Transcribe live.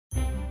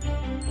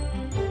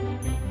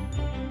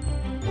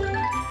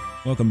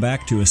Welcome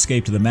back to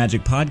Escape to the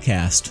Magic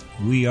podcast.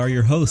 We are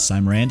your hosts.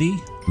 I'm Randy.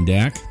 I'm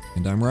Dak.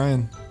 And I'm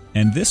Ryan.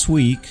 And this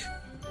week,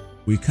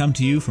 we come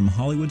to you from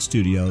Hollywood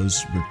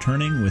Studios,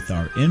 returning with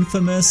our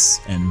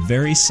infamous and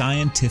very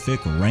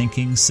scientific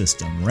ranking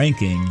system,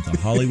 ranking the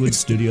Hollywood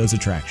Studios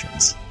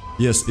attractions.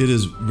 Yes, it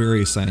is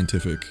very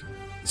scientific.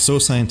 So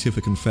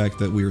scientific, in fact,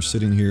 that we are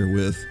sitting here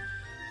with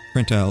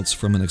printouts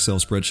from an Excel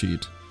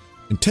spreadsheet.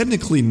 And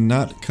technically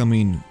not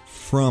coming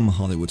from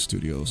Hollywood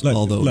Studios,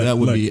 although that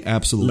would be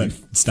absolutely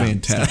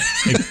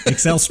fantastic.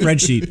 Excel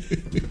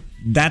spreadsheet.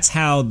 That's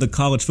how the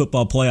college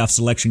football playoff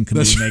selection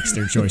committee makes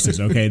their choices.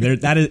 Okay,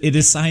 it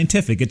is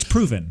scientific. It's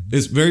proven.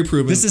 It's very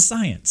proven. This is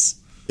science.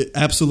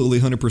 Absolutely,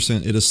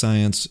 100%. It is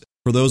science.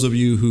 For those of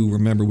you who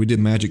remember, we did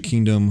Magic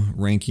Kingdom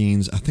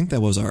rankings. I think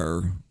that was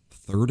our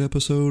third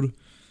episode.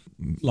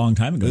 Long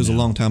time ago. It was a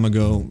long time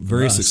ago.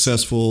 Very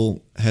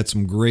successful. Had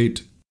some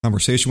great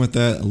conversation with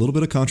that. A little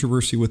bit of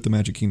controversy with the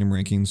Magic Kingdom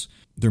rankings.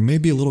 There may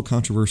be a little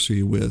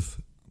controversy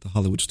with the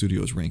Hollywood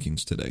Studios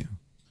rankings today.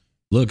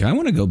 Look, I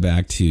want to go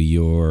back to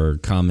your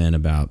comment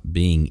about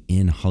being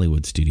in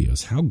Hollywood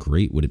Studios. How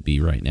great would it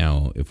be right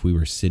now if we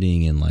were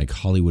sitting in like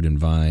Hollywood and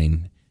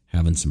Vine,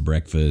 having some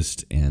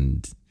breakfast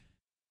and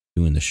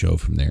doing the show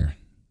from there?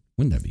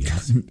 Wouldn't that be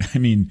awesome? I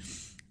mean,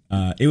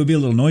 it would be a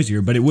little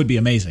noisier, but it would be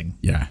amazing.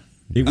 Yeah.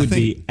 It would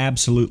be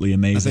absolutely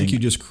amazing. I think you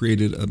just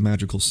created a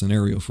magical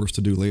scenario for us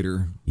to do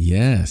later.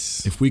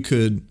 Yes. If we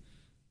could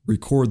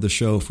record the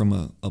show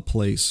from a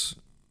place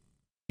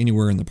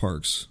anywhere in the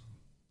parks.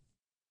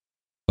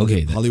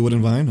 Okay. Hollywood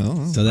and Vine.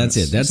 Oh, so that's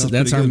it.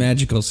 That's our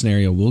magical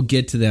scenario. We'll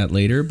get to that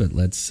later, but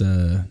let's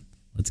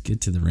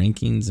get to the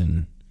rankings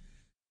and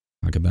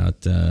talk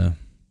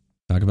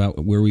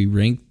about where we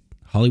rank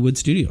Hollywood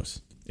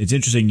Studios. It's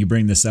interesting you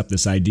bring this up,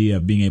 this idea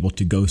of being able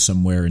to go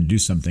somewhere and do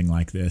something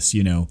like this.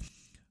 You know,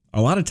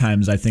 a lot of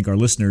times I think our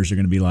listeners are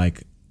going to be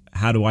like,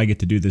 how do I get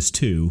to do this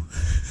too?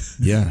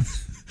 Yeah.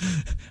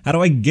 How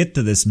do I get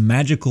to this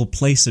magical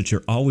place that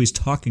you're always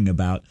talking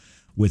about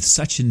with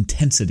such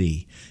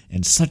intensity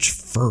and such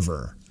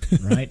fervor,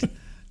 right?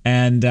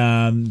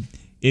 And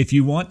if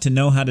you want to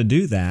know how to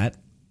do that,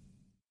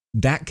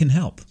 Dak can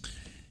help.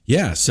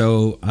 Yeah,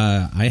 so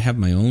I have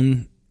my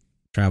own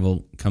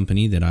travel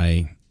company that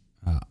I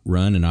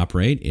run and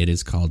operate. It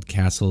is called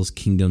Castles,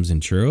 Kingdoms,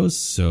 and Churros.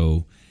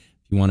 So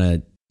if you want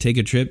to take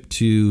a trip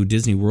to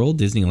Disney World,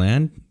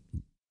 Disneyland,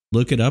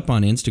 look it up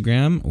on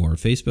Instagram or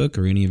Facebook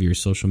or any of your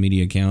social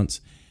media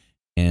accounts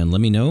and let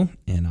me know,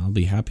 and I'll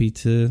be happy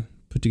to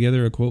put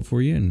together a quote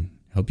for you and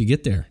help you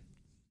get there.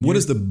 What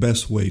is the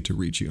best way to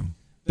reach you?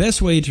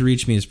 Best way to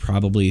reach me is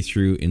probably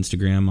through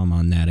Instagram. I'm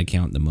on that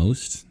account the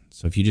most.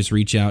 So if you just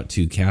reach out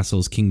to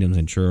Castles, Kingdoms,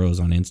 and Churros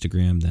on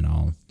Instagram, then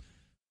I'll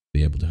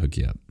be able to hook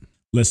you up.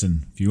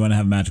 Listen, if you want to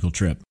have a magical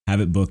trip,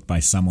 have it booked by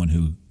someone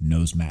who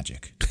knows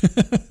magic.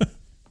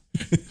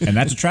 And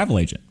that's a travel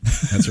agent.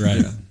 That's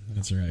right. Yeah.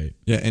 That's right.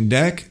 Yeah, and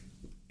Dak,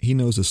 he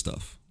knows his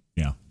stuff.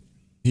 Yeah.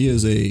 He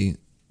is a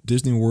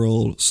Disney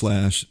World /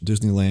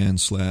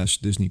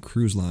 Disneyland / Disney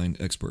Cruise Line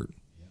expert.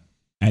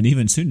 And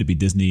even soon to be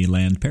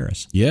Disneyland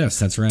Paris. Yes,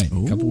 that's right.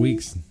 Ooh. A couple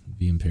weeks,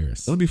 be in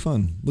Paris. That'll be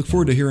fun. Look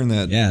forward to hearing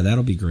that. Yeah,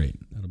 that'll be great.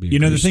 That'll be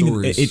the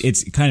thing.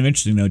 It's kind of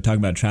interesting though.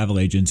 Talking about travel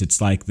agents, it's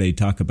like they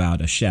talk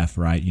about a chef,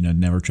 right? You know,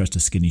 never trust a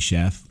skinny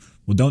chef.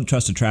 Well, don't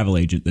trust a travel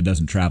agent that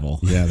doesn't travel.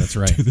 Yeah, that's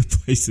right. To the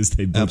places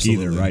they book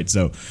either, right?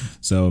 So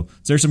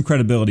there's some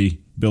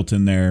credibility built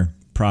in there.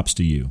 Props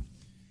to you.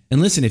 And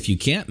listen, if you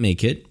can't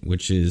make it,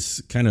 which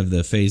is kind of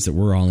the phase that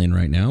we're all in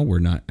right now, we're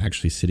not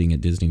actually sitting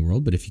at Disney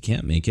World, but if you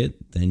can't make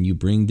it, then you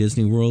bring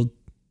Disney World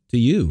to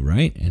you,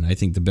 right? And I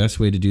think the best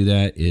way to do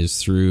that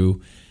is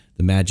through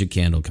the Magic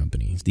Candle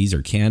Company. These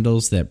are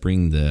candles that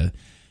bring the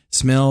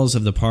smells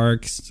of the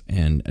parks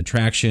and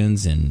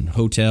attractions and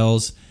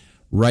hotels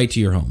right to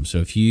your home. So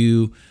if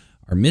you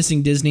are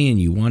missing Disney and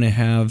you want to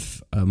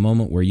have a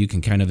moment where you can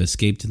kind of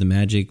escape to the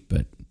magic,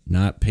 but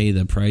not pay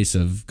the price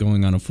of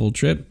going on a full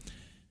trip,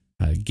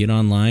 get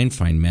online,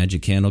 find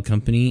Magic Candle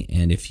Company,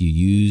 and if you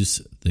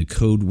use the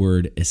code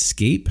word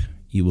ESCAPE,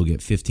 you will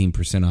get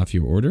 15% off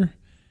your order,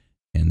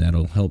 and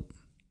that'll help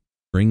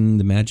bring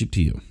the magic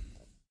to you.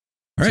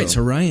 All right,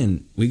 so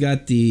Ryan, we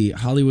got the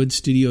Hollywood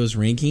Studios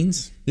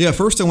rankings. Yeah,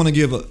 first I want to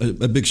give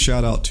a big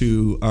shout out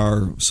to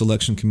our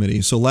selection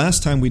committee. So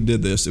last time we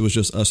did this, it was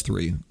just us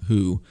three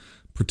who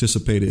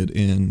participated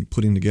in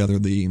putting together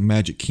the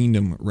Magic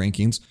Kingdom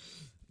rankings.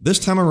 This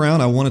time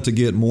around, I wanted to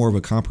get more of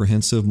a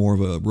comprehensive, more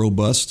of a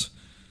robust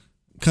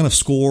kind of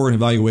score and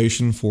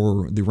evaluation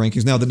for the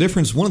rankings. Now,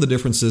 one of the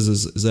differences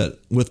is that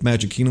with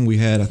Magic Kingdom, we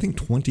had, I think,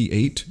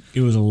 28.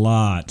 It was a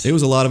lot. It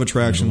was a lot of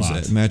attractions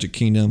at Magic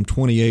Kingdom,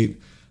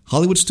 28.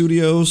 Hollywood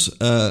Studios,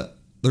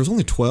 there's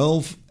only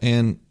 12,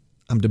 and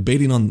I'm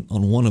debating on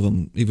one of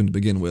them even to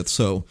begin with.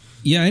 So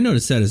yeah, I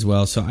noticed that as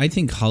well. So I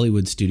think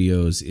Hollywood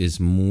Studios is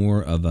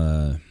more of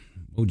a,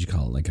 what would you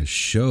call it, like a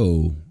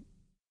show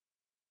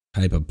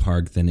type of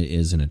park than it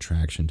is an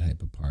attraction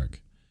type of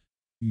park.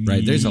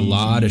 Right, there's a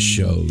lot of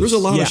shows. There's a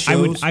lot of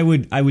shows. I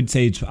would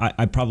say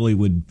I probably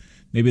would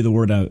maybe the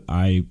word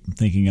I'm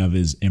thinking of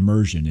is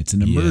immersion. It's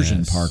an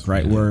immersion park,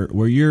 right? Yeah.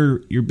 Where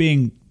you're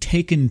being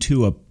taken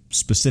to a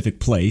specific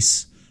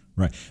place,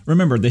 right?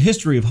 Remember, the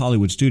history of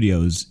Hollywood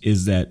Studios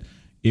is that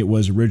it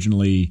was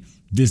originally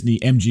Disney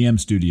MGM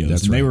Studios.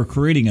 That's and right. They were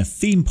creating a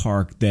theme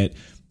park that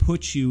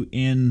puts you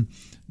in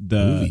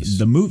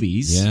the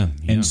movies. Yeah.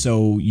 And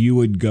so you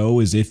would go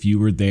as if you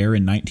were there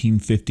in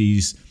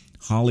 1950s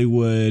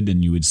Hollywood,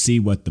 and you would see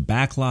what the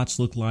backlots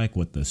look like,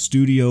 what the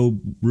studio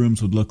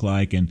rooms would look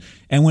like. And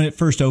when it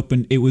first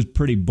opened, it was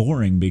pretty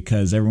boring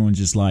because everyone's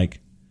just like,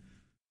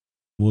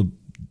 well,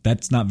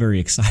 that's not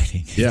very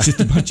exciting. Yeah. It's just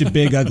a bunch of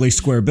big, ugly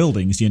square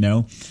buildings, you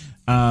know?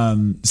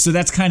 So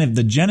that's kind of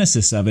the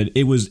genesis of it.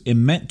 It was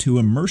meant to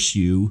immerse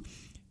you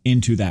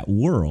into that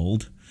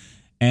world.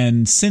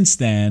 And since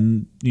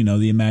then, you know,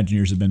 the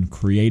Imagineers have been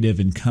creative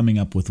in coming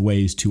up with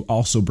ways to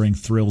also bring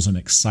thrills and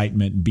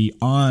excitement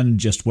beyond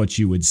just what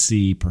you would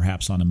see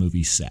perhaps on a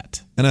movie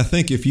set. And I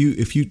think if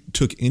you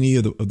took any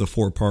of the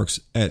 4 parks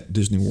at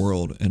Disney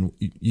World and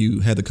you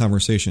had the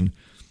conversation,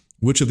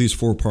 which of these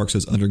 4 parks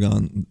has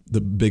undergone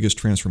the biggest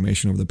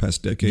transformation over the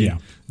past decade? Yeah.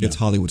 It's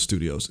Hollywood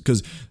Studios.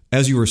 Because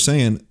as you were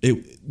saying,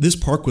 this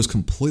park was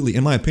completely,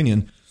 in my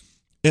opinion,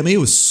 I mean, it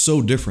was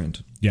so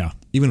different. Yeah.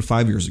 Even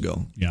 5 years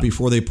ago,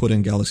 before they put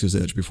in Galaxy's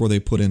Edge, before they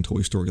put in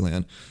Toy Story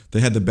Land, they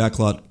had the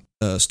backlot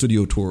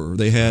studio tour.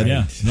 They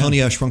had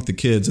Honey, I Shrunk the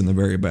Kids in the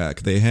very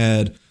back. They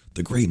had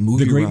the Great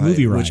Movie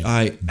Ride, which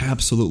I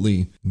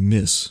absolutely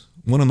miss.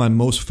 One of my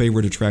most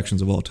favorite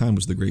attractions of all time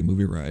was the Great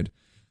Movie Ride,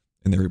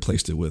 and they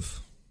replaced it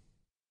with.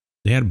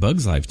 They had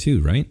Bugs Life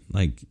too, right?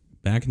 Like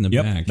back in the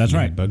back. That's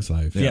right. Bugs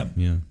Life. Yeah.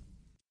 Yeah.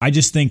 I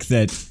think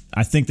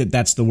that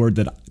that's the word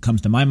that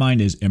comes to my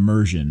mind is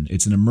immersion.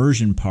 It's an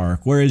immersion park,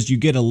 whereas you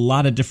get a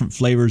lot of different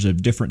flavors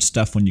of different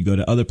stuff when you go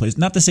to other places.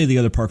 Not to say the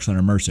other parks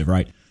aren't immersive,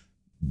 right?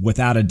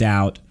 Without a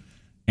doubt,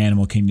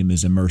 Animal Kingdom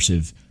is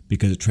immersive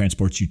because it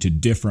transports you to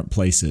different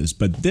places.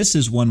 But this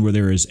is one where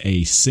there is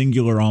a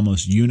singular,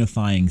 almost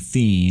unifying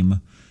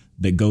theme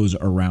that goes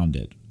around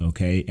it,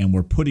 okay? And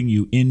we're putting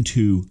you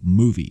into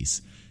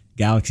movies.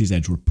 Galaxy's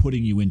Edge, we're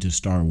putting you into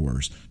Star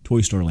Wars.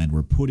 Toy Story Land,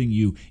 we're putting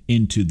you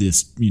into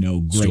this, great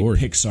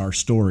Pixar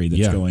story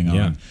that's going on.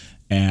 Yeah.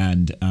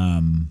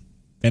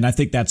 And I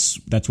think that's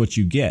what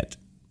you get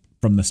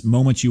from the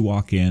moment you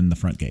walk in the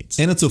front gates.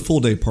 And it's a full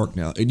day park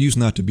now. It used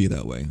not to be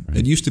that way. Right.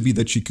 It used to be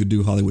that you could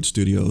do Hollywood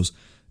Studios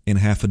in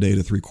half a day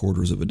to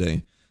 3/4 of a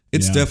day.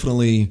 It's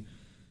definitely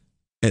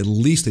at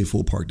least a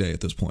full park day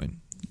at this point.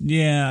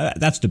 Yeah,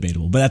 that's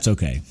debatable, but that's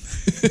okay.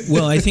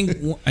 Well, I think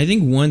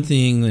one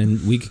thing,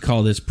 and we could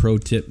call this pro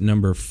tip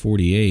number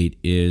 48,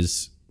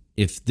 is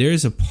if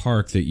there's a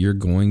park that you're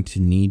going to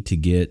need to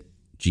get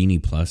Genie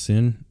Plus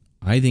in,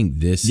 I think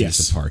this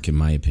is the park, in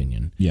my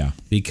opinion. Yeah.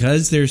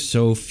 Because there's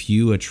so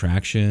few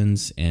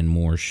attractions and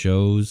more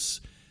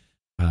shows,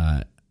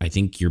 I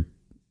think you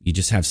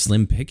just have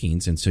slim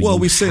pickings, and so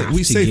we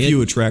say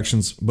few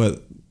attractions,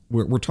 but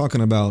we're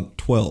talking about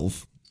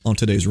 12 on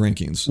today's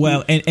rankings.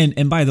 Well,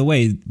 and by the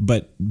way,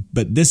 but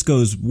this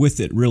goes with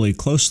it really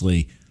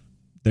closely.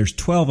 There's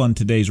 12 on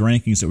today's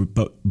rankings,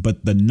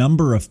 but the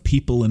number of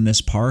people in this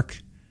park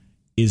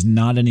is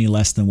not any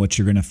less than what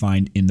you're going to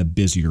find in the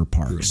busier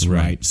parks,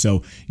 right?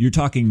 So you're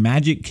talking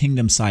Magic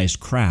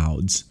Kingdom-sized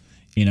crowds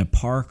in a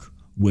park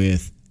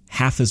with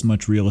half as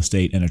much real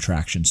estate and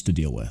attractions to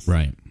deal with.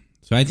 Right.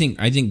 So I think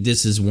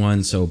this is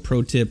one. So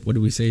pro tip, what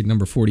did we say?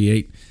 Number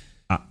 48.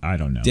 I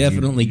don't know.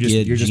 Definitely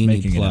get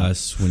Genie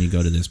Plus when you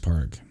go to this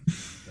park.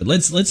 But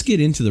let's get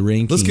into the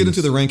rankings. Let's get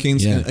into the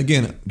rankings. Yeah. And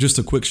again, just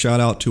a quick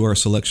shout out to our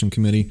selection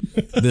committee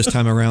this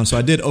time around. So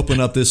I did open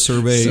up this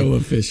survey. So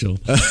official.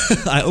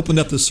 I opened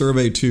up the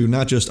survey to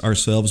not just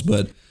ourselves,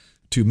 but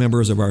to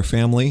members of our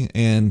family.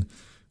 And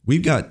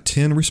we've got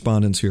 10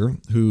 respondents here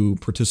who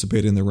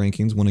participated in the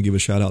rankings. Want to give a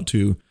shout out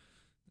to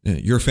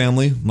your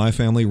family, my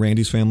family,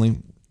 Randy's family,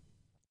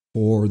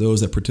 for those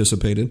that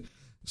participated.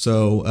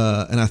 So,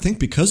 and I think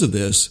because of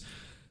this,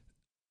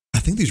 I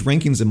think these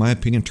rankings, in my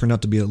opinion, turned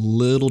out to be a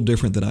little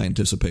different than I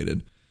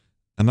anticipated.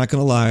 I'm not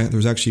going to lie.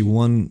 There's actually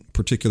one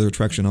particular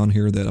attraction on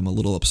here that I'm a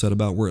little upset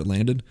about where it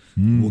landed.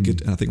 We'll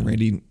get. I think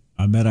Randy.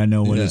 I bet I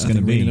know what it's going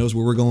to be. Randy knows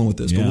where we're going with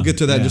this, but we'll get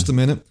to that in just a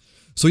minute.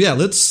 So yeah,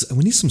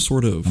 we need some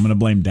sort of. I'm going to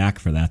blame Dak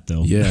for that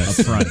though. Yeah, up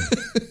front.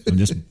 I'm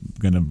just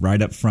going to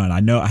right up front. I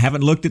know I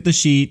haven't looked at the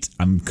sheet.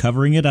 I'm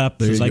covering it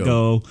up as I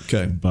go.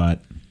 Okay,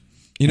 but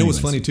you know what's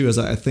funny too is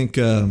I think.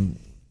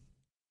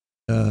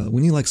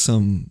 We need like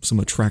some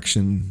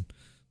attraction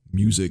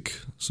music,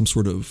 some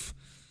sort of.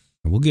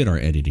 We'll get our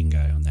editing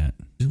guy on that.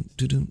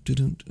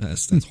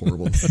 That's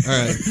horrible. All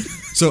right.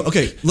 So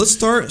okay, let's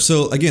start.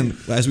 So again,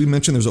 as we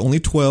mentioned, there's only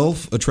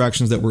 12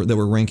 attractions that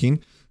we're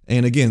ranking,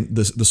 and again,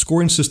 the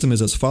scoring system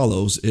is as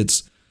follows.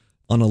 It's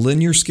on a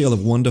linear scale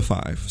of 1 to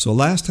 5. So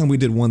last time we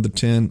did 1 to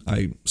 10,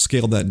 I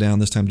scaled that down.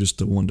 This time just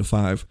to 1 to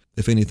 5.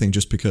 If anything,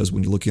 just because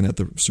when you're looking at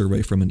the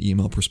survey from an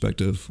email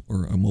perspective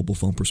or a mobile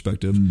phone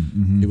perspective,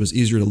 it was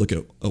easier to look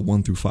at a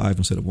 1 through 5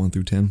 instead of 1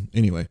 through 10.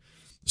 Anyway,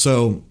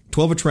 so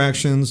 12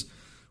 attractions,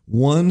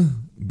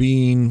 1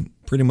 being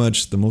pretty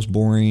much the most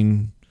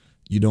boring.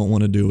 you don't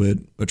want to do it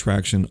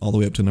attraction all the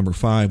way up to number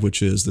 5,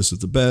 which is this is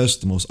the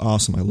best, the most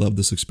awesome. I love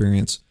this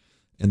experience.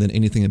 And then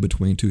anything in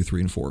between 2,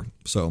 3, and 4.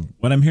 So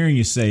what I'm hearing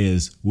you say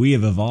is we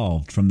have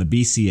evolved from the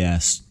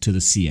BCS to the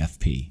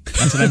CFP.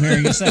 That's what I'm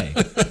hearing you say.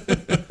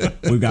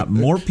 We've got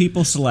more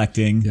people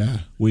selecting. Yeah.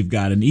 We've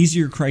got an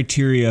easier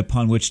criteria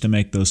upon which to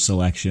make those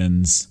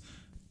selections.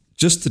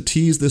 just to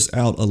tease this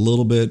out a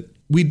little bit,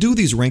 we do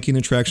these ranking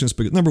attractions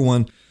because, number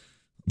one,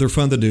 they're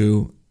fun to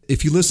do.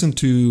 If you listen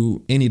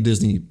to any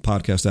Disney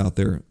podcast out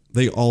there,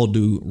 they all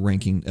do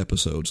ranking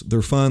episodes.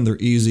 They're fun. They're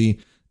easy.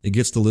 It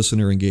gets the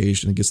listener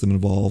engaged and it gets them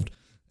involved.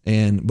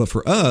 But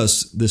for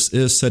us, this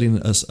is setting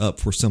us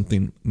up for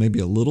something maybe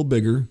a little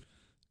bigger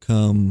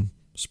come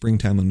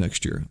springtime of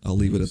next year. I'll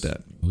leave it at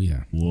that. Oh,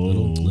 yeah.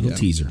 Little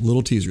teaser.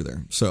 Little teaser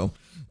there. So,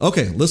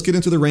 okay, let's get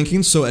into the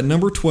rankings. So at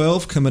number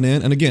 12 coming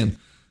in, and again,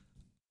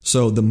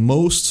 so the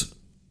most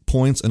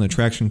points an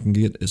attraction can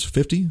get is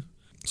 50.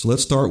 So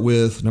let's start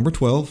with number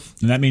 12.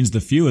 And that means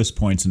the fewest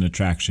points an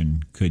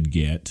attraction could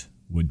get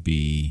would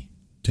be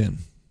 10.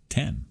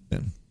 10.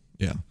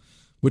 Yeah.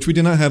 Which we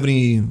did not have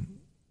any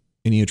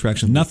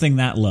attractions. Nothing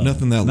that low.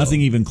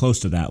 Nothing even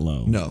close to that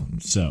low. No.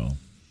 So.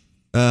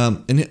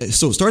 And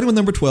so starting with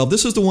number 12,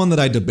 this is the one that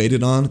I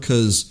debated on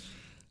because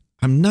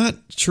I'm not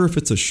sure if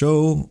it's a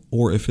show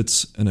or if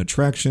it's an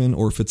attraction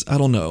or if it's, I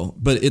don't know.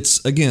 But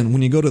it's, again,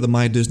 when you go to the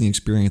My Disney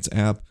Experience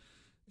app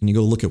and you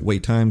go look at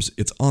wait times,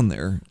 it's on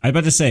there. I was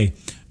about to say,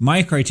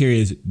 my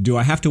criteria is, do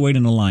I have to wait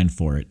in a line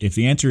for it? If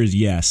the answer is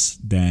yes,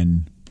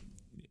 then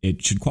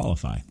it should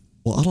qualify.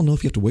 Well, I don't know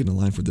if you have to wait in a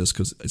line for this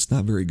because it's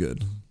not very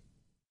good.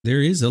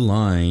 There is a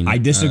line. I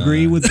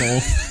disagree with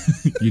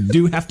both. You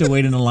do have to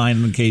wait in a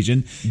line on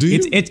occasion. Do you?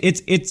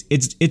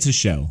 It's a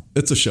show.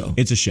 It's a show.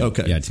 It's a show.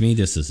 Okay. Yeah, to me,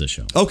 this is a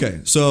show. Okay,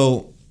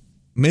 so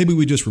maybe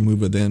we just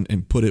remove it then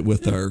and put it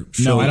with our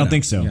show. No, I don't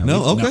think so. Yeah,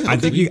 No, okay. I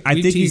think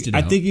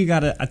you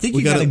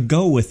gotta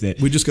go with it.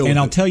 We just go and with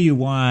I'll it. tell you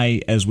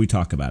why as we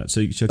talk about it.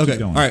 So keep Okay.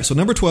 going. All right. So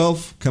number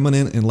 12 coming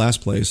in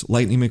last place,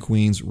 Lightning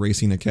McQueen's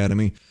Racing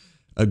Academy,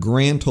 a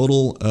grand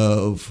total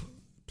of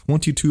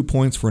 22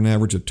 points for an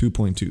average of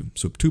 2.2.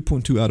 So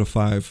 2.2 out of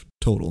 5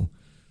 total.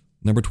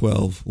 Number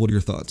 12. What are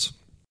your thoughts?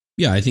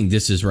 Yeah, I think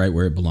this is right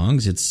where it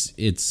belongs.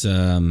 It's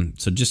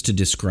so just to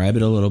describe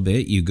it a little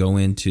bit, you go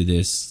into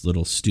this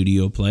little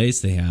studio place.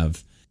 They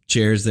have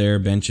chairs there,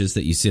 benches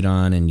that you sit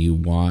on, and you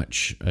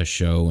watch a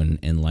show.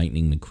 And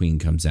Lightning McQueen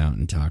comes out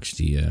and talks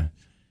to you.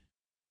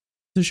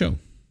 The show.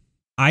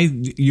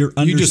 You're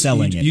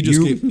underselling it.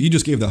 You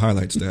just gave the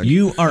highlights, Dag.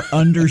 You are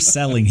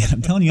underselling it.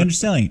 I'm telling you,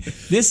 underselling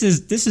it.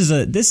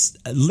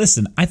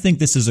 Listen, I think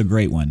this is a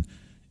great one.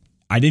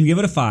 I didn't give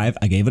it a 5.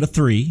 I gave it a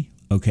 3.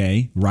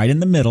 Okay, right in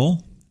the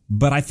middle.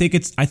 But I think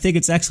it's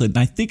excellent.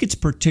 And I think it's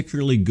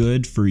particularly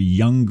good for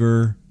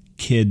younger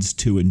kids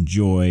to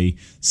enjoy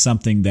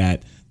something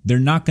that they're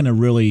not going to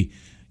really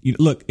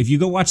look. If you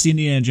go watch the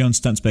Indiana Jones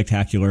Stunt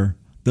Spectacular,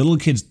 the little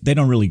kids, they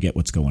don't really get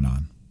what's going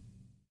on.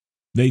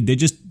 They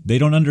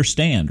don't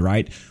understand,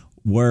 right?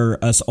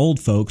 Where us old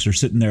folks are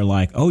sitting there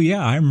like, oh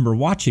yeah, I remember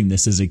watching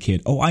this as a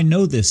kid. Oh, I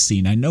know this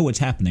scene. I know what's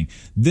happening.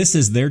 This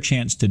is their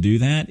chance to do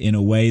that in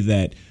a way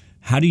that,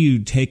 how do you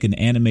take an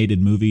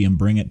animated movie and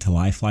bring it to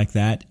life like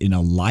that in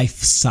a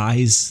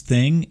life-size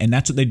thing? And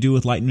that's what they do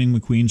with Lightning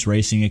McQueen's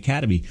Racing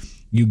Academy.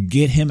 You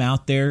get him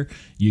out there.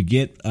 You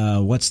get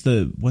what's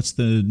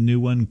the new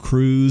one?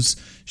 Cruise.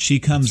 She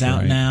comes That's out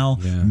right. now.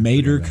 Yeah,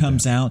 Mater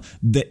comes out.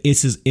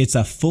 It's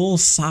a full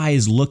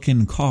size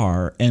looking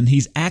car, and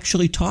he's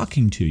actually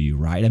talking to you,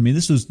 right? I mean,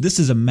 this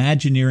is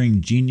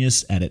Imagineering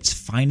genius at its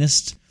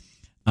finest.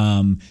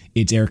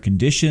 It's air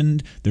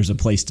conditioned. There's a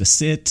place to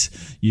sit.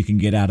 You can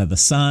get out of the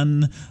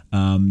sun.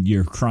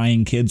 Your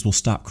crying kids will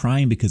stop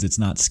crying because it's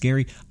not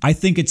scary. I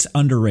think it's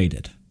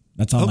underrated.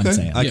 That's all I'm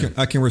saying.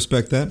 I can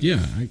respect that.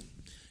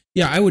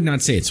 Yeah, I would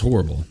not say it's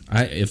horrible.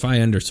 If I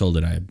undersold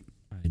it, I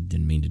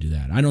didn't mean to do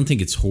that. I don't think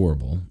it's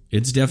horrible.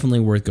 It's definitely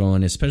worth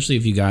going, especially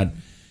if you got,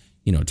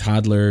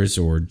 toddlers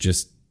or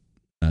just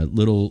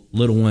little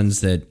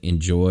ones that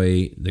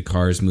enjoy the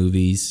Cars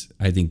movies.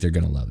 I think they're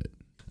going to love it.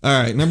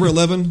 All right, number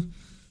 11.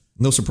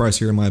 No surprise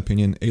here, in my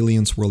opinion.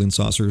 Alien Swirling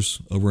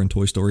Saucers over in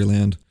Toy Story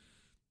Land.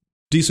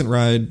 Decent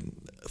ride,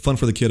 fun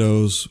for the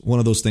kiddos. One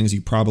of those things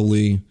you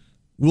probably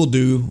will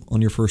do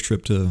on your first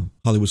trip to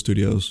Hollywood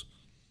Studios.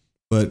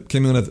 But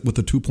came in with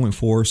a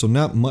 2.4, so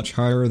not much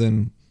higher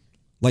than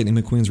Lightning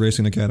McQueen's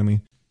Racing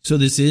Academy. So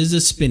this is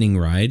a spinning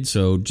ride.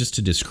 So just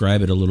to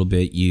describe it a little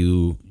bit,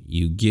 you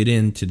get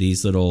into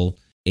these little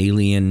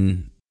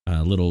alien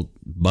little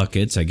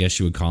buckets, I guess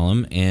you would call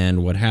them.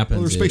 And what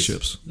happens Well, they're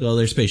spaceships. Well,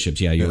 they're spaceships.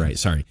 Yeah, you're right.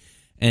 Sorry.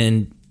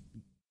 And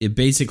it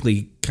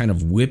basically kind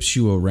of whips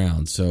you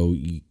around. So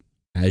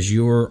as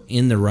you're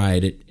in the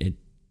ride,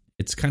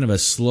 it's kind of a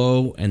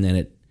slow, and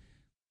then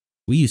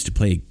we used to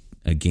play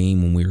a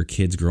game when we were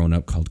kids growing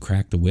up called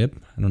Crack the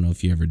Whip. I don't know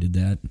if you ever did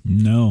that.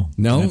 No.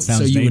 That sounds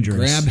so you dangerous.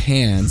 would grab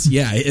hands.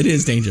 Yeah, it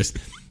is dangerous.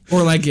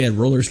 Or like at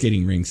roller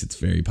skating rinks, it's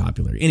very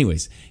popular.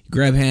 Anyways, you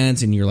grab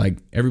hands and you're like,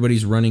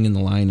 everybody's running in the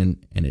line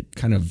and it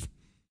kind of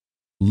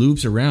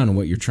loops around. And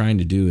what you're trying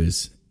to do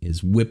is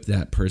whip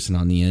that person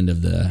on the end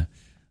of the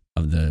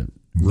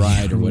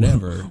ride or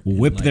whatever.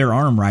 Whip their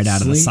arm right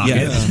out of the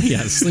socket.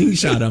 Yeah,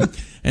 slingshot them.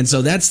 And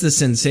so that's the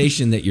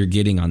sensation that you're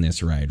getting on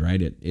this ride,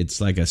 right?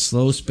 It's like a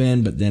slow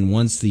spin, but then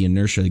once the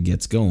inertia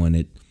gets going,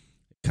 it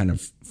kind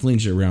of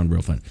flings you around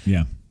real fun.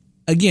 Yeah.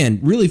 Again,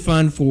 really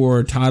fun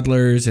for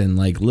toddlers and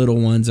like little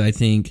ones, I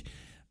think.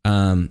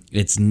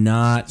 It's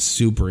not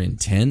super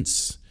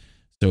intense.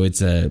 So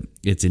it's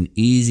an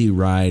easy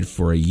ride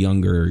for a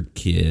younger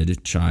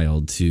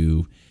child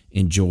to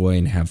enjoy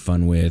and have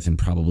fun with, and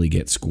probably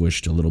get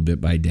squished a little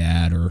bit by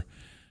dad or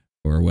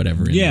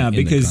whatever.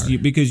 Because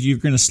you're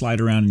going to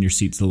slide around in your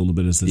seats a little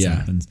bit as this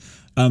happens.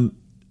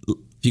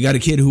 If you got a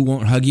kid who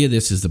won't hug you,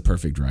 this is the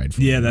perfect ride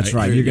for you. Yeah, that's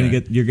right. You're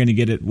gonna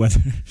get it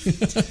whether.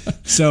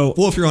 So,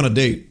 well, if you're on a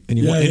date and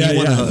you want to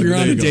hug, if you're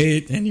on a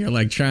date and you're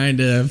like trying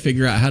to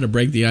figure out how to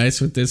break the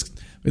ice with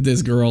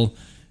this girl,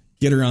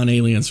 get her on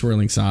alien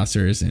swirling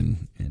saucers,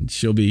 and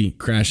she'll be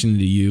crashing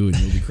into you, and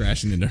you'll be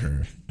crashing into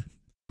her.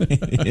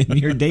 And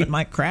your date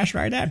might crash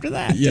right after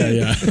that.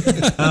 Yeah.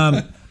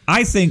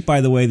 I think, by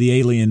the way, the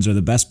aliens are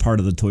the best part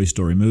of the Toy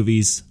Story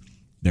movies.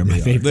 They're my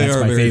favorite.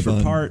 That's my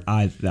favorite part.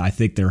 I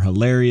think they're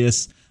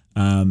hilarious.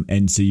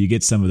 And so you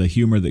get some of the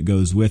humor that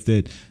goes with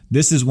it.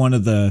 This is one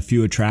of the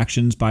few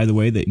attractions, by the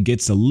way, that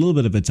gets a little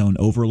bit of its own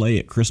overlay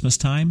at Christmas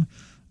time.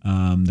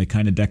 They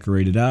kind of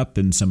decorate it up,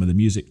 and some of the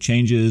music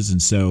changes.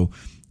 And so,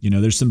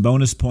 there's some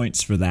bonus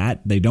points for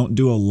that. They don't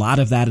do a lot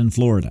of that in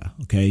Florida.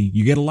 Okay.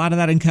 You get a lot of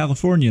that in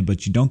California,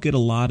 but you don't get a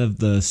lot of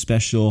the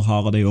special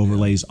holiday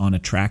overlays on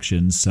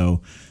attractions.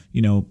 So,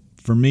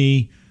 for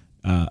me,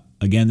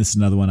 again, this is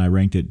another one I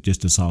ranked it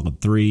just a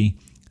solid 3.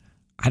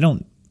 I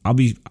don't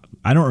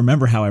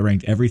remember how I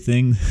ranked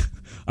everything.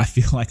 I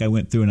feel like I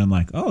went through and I'm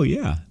like, oh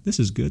yeah, this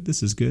is good.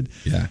 This is good.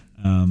 Yeah.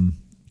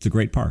 It's a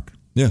great park.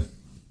 Yeah.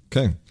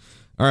 Okay.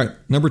 All right.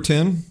 Number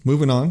 10,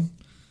 moving on.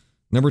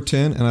 Number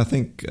 10, and I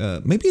think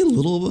maybe a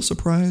little of a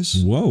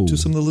surprise to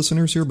some of the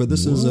listeners here, but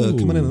this is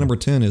coming in at number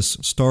 10 is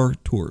Star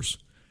Tours.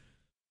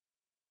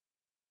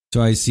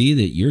 So I see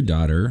that your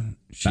daughter,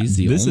 she's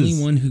the only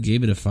one who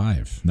gave it a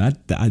 5.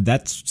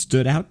 That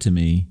stood out to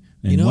me.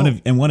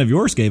 And one of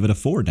yours gave it a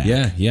 4,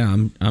 Dak. Yeah.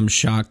 I'm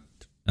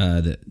shocked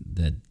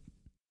that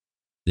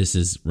this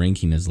is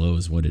ranking as low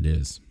as what it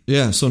is.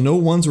 Yeah. So no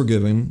 1s were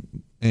given,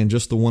 and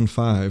just the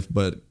 1.5.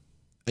 But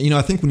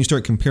I think when you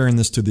start comparing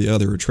this to the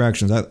other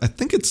attractions, I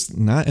think it's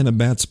not in a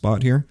bad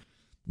spot here,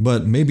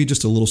 but maybe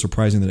just a little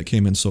surprising that it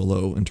came in so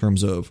low in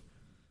terms of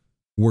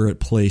where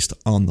it placed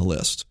on the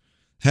list.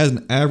 Has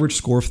an average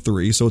score of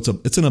 3, so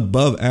it's an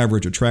above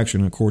average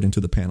attraction according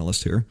to the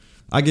panelists here.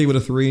 I gave it a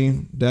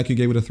 3. Dacky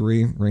gave it a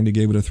 3. Randy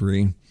gave it a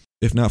 3.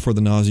 If not for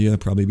the nausea,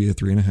 it'd probably be a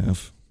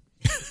 3.5.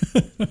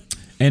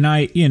 And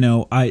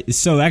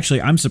so actually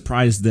I'm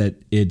surprised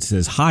that it's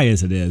as high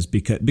as it is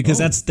because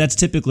that's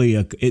typically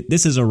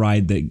this is a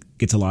ride that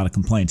gets a lot of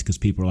complaints because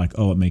people are like,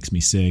 oh, it makes me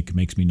sick, it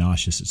makes me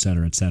nauseous, et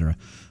cetera, et cetera.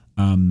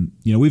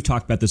 We've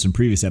talked about this in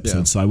previous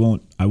episodes, so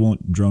I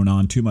won't drone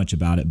on too much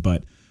about it,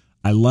 but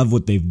I love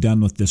what they've done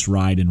with this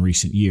ride in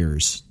recent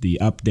years. The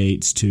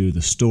updates to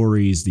the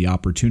stories, the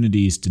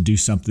opportunities to do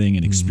something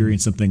and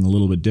experience something a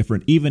little bit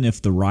different, even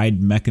if the ride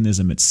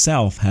mechanism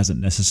itself hasn't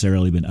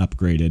necessarily been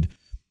upgraded.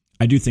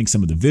 I do think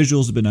some of the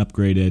visuals have been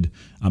upgraded.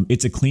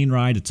 It's a clean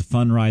ride. It's a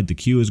fun ride. The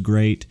queue is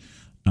great.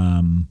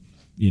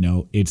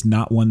 It's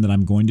not one that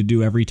I'm going to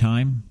do every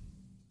time.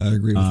 I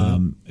agree with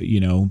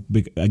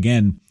that.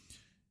 Again,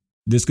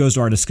 this goes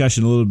to our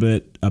discussion a little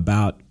bit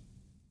about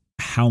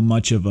how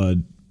much of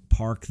a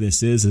park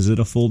this is. Is it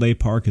a full day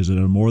park? Is it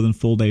a more than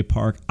full day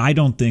park? I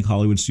don't think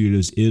Hollywood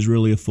Studios is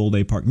really a full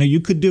day park. Now, you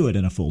could do it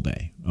in a full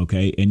day,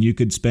 okay? And you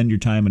could spend your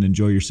time and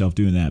enjoy yourself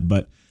doing that.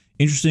 But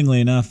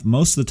interestingly enough,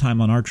 most of the time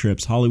on our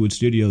trips, Hollywood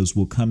Studios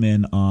will come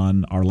in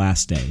on our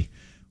last day,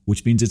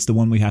 which means it's the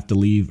one we have to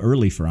leave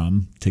early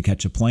from to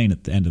catch a plane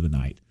at the end of the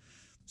night.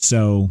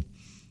 So,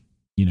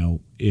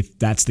 if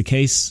that's the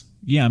case,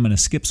 yeah, I'm going to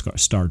skip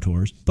Star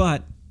Tours.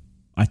 But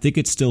I think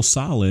it's still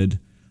solid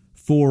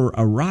for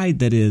a ride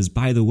that is,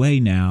 by the way,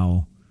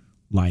 now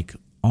like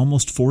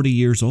almost 40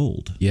 years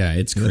old. Yeah,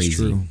 it's crazy. That's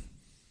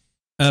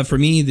true. For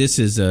me, this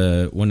is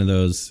one of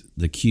those,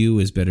 the queue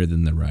is better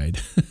than the ride.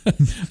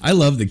 I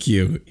love the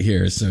queue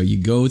here. So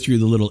you go through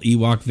the little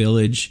Ewok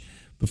village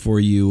before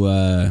you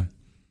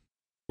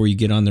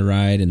get on the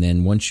ride. And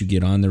then once you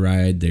get on the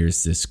ride,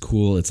 there's this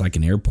cool, it's like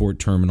an airport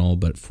terminal,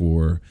 but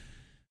for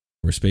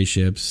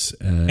spaceships.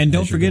 And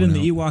don't forget in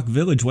the Ewok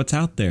village, what's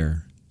out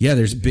there? Yeah,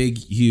 there's big,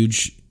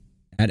 huge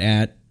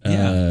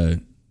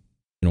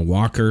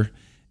walker.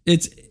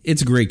 It's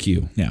a great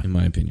queue, in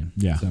my opinion.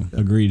 Yeah, so.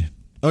 Agreed.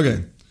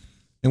 Okay.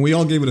 And we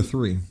all gave it a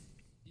 3.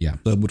 Yeah.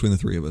 So between the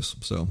 3 of us.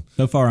 So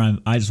far,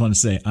 I just want to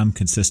say I'm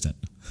consistent.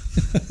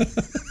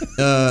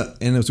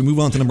 And as we move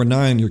on to number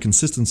 9, your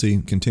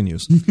consistency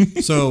continues.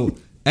 So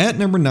at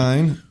number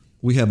 9,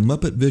 we have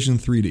Muppet Vision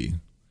 3D.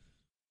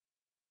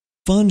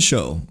 Fun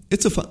show.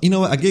 It's a fun,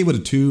 I gave it a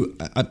 2.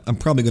 I'm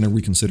probably going to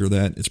reconsider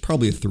that. It's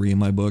probably a 3 in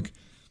my book.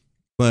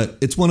 But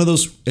it's one of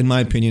those, in my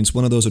opinion, it's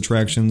one of those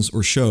attractions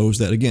or shows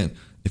that, again,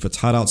 if it's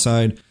hot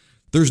outside,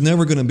 There's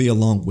never going to be a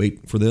long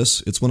wait for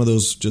this. It's one of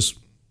those just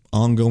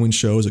ongoing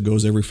shows. It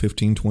goes every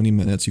 15, 20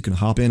 minutes. You can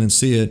hop in and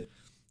see it.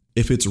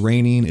 If it's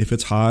raining, if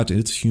it's hot,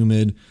 it's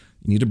humid,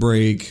 you need a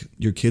break,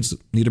 your kids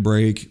need a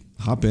break,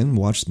 hop in,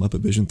 watch Muppet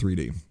Vision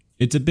 3D.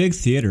 It's a big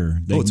theater.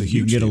 It's a huge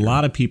You get theater. a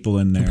lot of people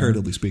in there.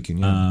 Comparatively speaking,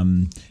 yeah.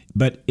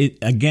 But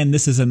again,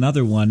 this is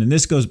another one, and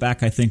this goes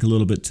back, I think, a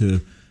little bit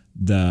to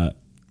the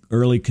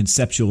early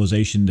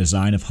conceptualization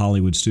design of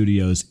Hollywood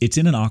studios. It's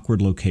in an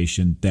awkward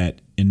location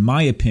that, in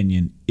my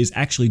opinion, is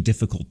actually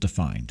difficult to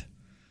find.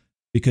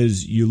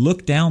 Because you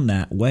look down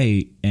that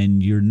way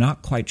and you're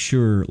not quite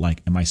sure,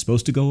 like, am I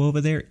supposed to go over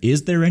there?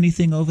 Is there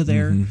anything over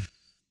there?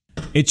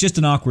 Mm-hmm. It's just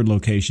an awkward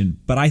location,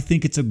 but I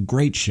think it's a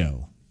great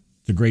show.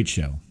 It's a great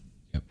show.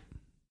 Yep.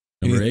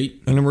 Number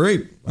 8. Number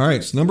 8. All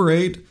right, so number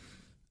 8.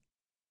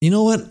 You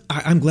know what?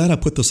 I'm glad I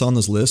put this on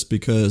this list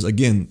because,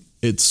 again,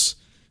 it's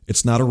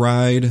not a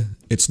ride.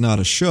 It's not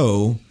a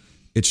show.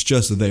 It's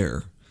just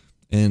there.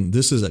 And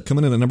this is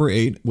coming in at number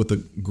 8 with a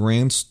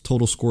grand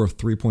total score of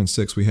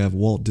 3.6. We have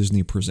Walt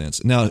Disney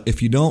Presents. Now,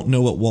 if you don't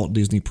know what Walt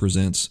Disney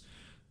Presents,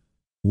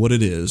 what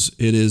it is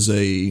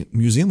a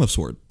museum of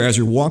sorts. As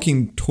you're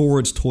walking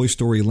towards Toy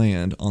Story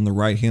Land, on the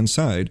right-hand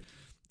side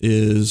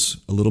is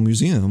a little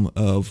museum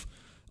of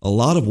a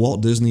lot of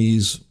Walt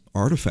Disney's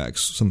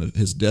artifacts. Some of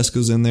his desk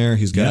is in there.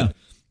 He's got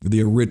I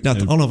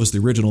don't know if it's the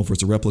original, if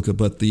it's a replica,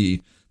 but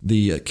the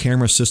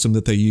camera system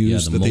that they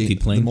used, the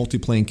multiplane. the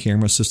multiplane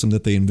camera system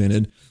that they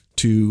invented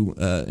to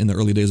in the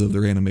early days of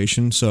their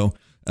animation. So,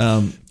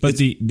 but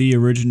the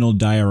original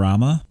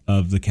diorama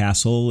of the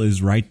castle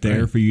is right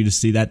there for you to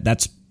see.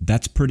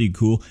 That's pretty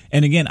cool.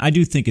 And again, I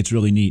do think it's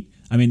really neat.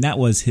 I mean, that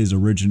was his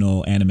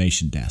original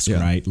animation desk,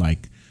 right?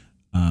 Like,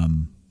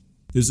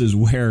 this is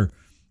where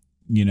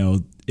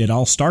it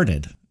all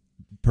started,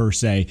 per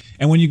se.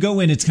 And when you go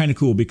in, it's kind of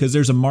cool because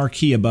there's a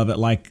marquee above it,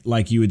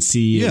 like you would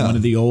see in one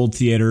of the old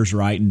theaters,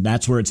 right? And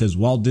that's where it says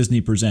Walt Disney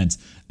Presents.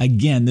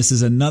 Again, this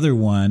is another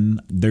one.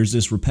 There's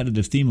this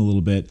repetitive theme a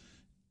little bit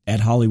at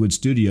Hollywood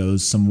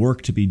studios, some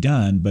work to be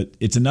done, but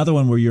it's another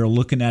one where you're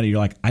looking at it, you're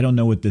like, I don't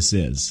know what this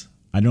is.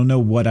 I don't know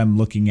what I'm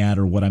looking at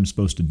or what I'm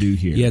supposed to do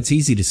here. Yeah, it's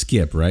easy to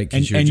skip, right?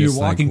 And you're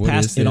walking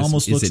past, it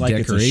almost looks like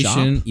it's a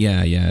shop.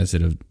 Yeah. Is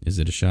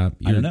it a shop?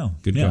 I don't know.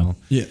 Good call.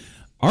 Yeah.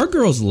 Our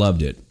girls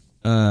loved it.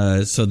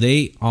 So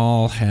they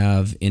all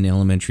have in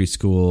elementary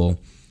school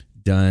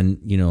done,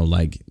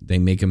 like they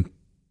make them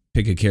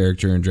pick a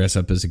character and dress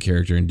up as a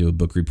character and do a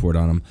book report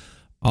on them.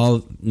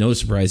 No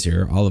surprise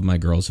here. All of my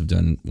girls have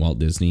done Walt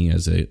Disney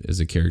as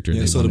a character.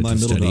 Yeah, so did my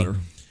middle daughter.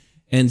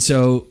 And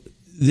so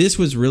this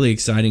was really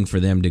exciting for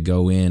them to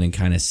go in and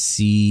kind of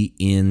see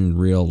in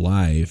real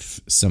life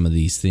some of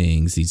these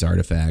things, these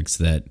artifacts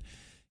that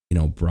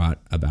brought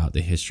about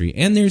the history.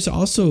 And there's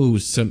also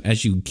some,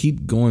 as you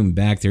keep going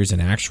back, there's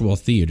an actual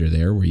theater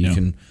there where you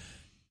can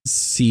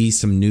see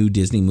some new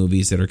Disney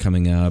movies that are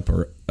coming up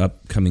or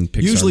upcoming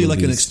Pixar Usually movies.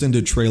 like an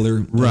extended trailer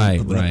of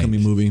an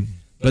upcoming movie.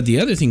 But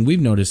the other thing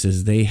we've noticed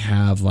is they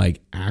have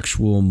like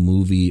actual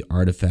movie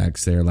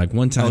artifacts there. Like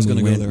one time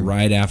we went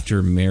right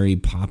after Mary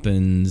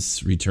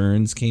Poppins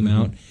Returns came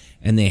out,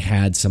 and they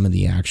had some of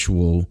the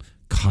actual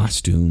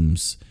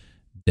costumes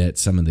that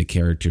some of the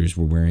characters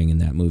were wearing in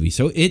that movie.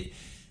 So it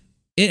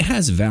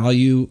has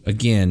value.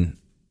 Again,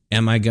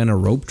 am I going to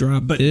rope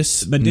drop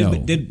this? But no.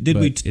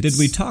 Did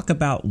we talk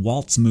about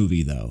Walt's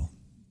movie though?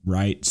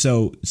 Right.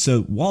 So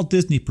Walt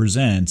Disney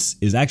Presents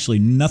is actually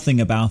nothing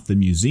about the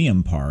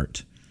museum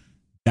part.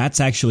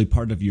 That's actually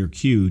part of your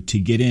queue to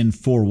get in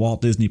for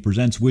Walt Disney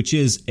Presents, which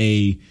is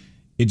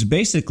it's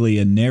basically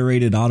a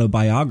narrated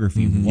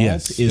autobiography.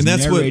 Walt is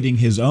narrating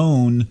his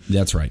own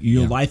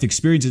life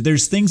experiences.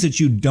 There's things that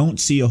you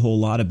don't see a whole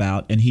lot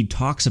about, and he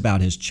talks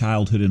about his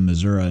childhood in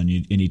Missouri, and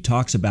he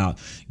talks about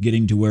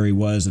getting to where he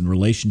was and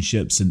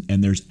relationships,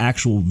 and there's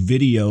actual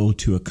video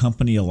to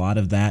accompany a lot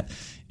of that.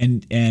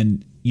 And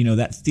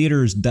that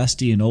theater is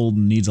dusty and old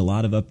and needs a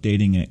lot of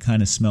updating, and it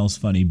kind of smells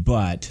funny,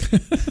 but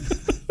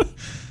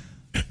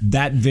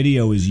that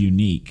video is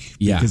unique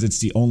because it's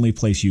the only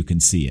place you can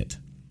see it.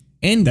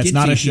 And that's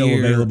not a show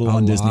available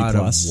on Disney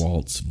Plus. Of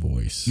Walt's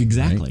voice,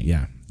 exactly.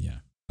 Right? Yeah,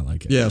 I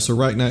like it. Yeah, so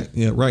right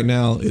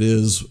now it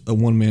is a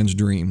one man's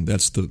dream.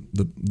 That's the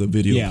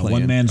video. Yeah, playing.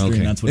 one man's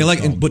dream. That's what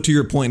it's called. But to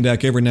your point,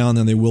 Dak, every now and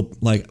then they will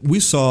we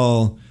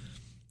saw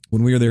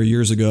when we were there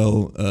years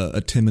ago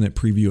a 10-minute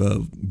preview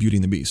of Beauty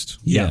and the Beast.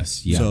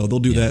 Yes, yeah. So they'll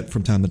do that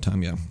from time to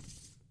time. Yeah.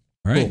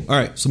 All right, cool. All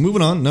right. So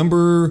moving on,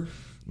 number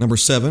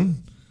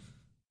 7.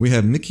 We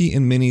have Mickey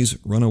and Minnie's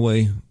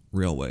Runaway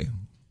Railway.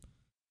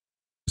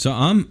 So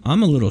I'm a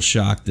little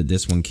shocked that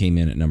this one came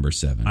in at number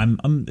 7.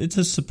 It's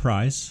a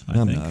surprise. I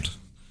think. Not.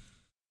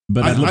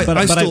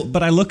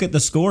 But I look at the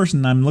scores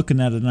and I'm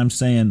looking at it and I'm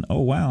saying, oh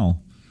wow,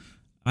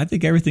 I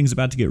think everything's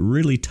about to get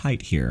really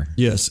tight here.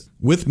 Yes,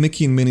 with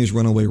Mickey and Minnie's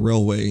Runaway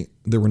Railway,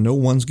 there were no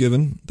 1s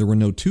given, there were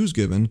no 2s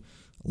given,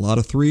 a lot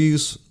of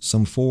 3s,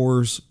 some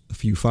 4s, a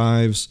few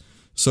 5s.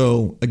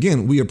 So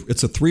again,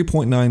 it's a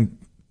 3.9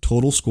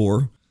 total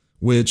score,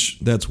 which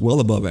that's well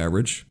above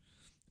average.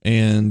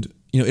 And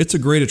it's a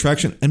great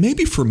attraction. And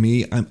maybe for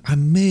me, I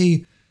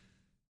may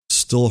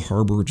still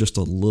harbor just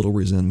a little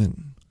resentment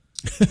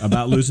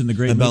about losing the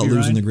great about movie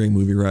losing ride? the great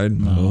movie ride.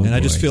 Oh, and I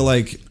just boy. feel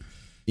like,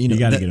 you know, You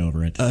got to get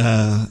over it.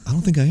 I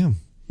don't think I am.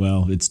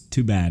 Well, it's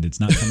too bad. It's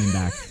not coming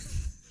back.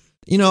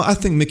 You know, I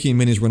think Mickey and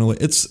Minnie's Runaway.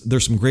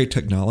 There's some great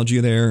technology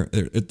there.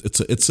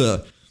 It's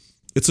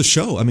a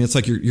show. I mean, it's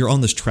like you're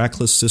on this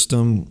trackless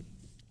system.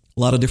 A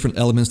lot of different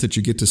elements that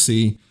you get to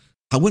see.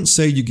 I wouldn't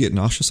say you get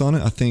nauseous on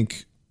it. I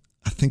think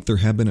there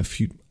have been a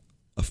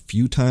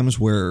few times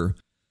where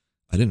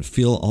I didn't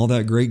feel all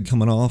that great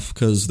coming off,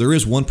 because there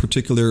is one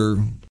particular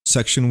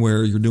section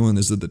where you're doing,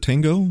 is it the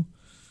tango?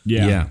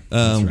 Yeah.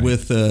 That's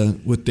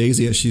right. With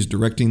Daisy as she's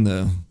directing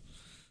the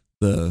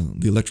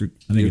electric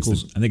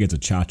vehicles. I think it's a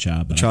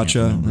cha-cha. But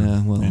Cha-cha? I can't remember.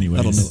 Yeah, well,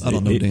 Anyways, I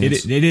don't know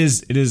dance.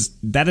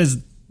 That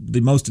is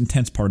the most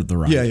intense part of the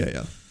ride.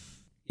 Yeah.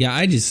 Yeah,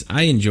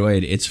 I enjoy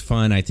it. It's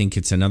fun. I think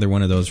it's another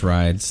one of those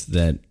rides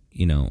that,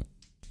 you know,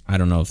 I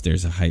don't know if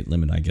there's a height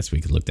limit. I guess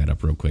we could look that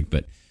up real quick,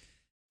 but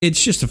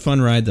it's just a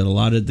fun ride that a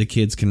lot of the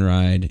kids can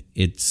ride.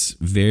 It's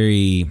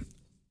very,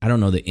 I don't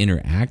know that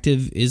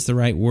interactive is the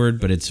right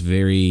word, but it's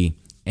very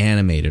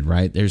animated,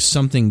 right? There's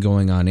something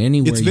going on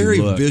anywhere It's very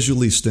you look.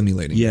 visually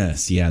stimulating.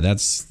 Yes, yeah,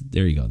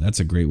 there you go. That's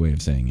a great way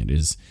of saying it.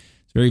 It's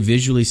very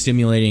visually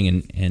stimulating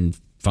and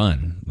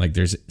fun. Like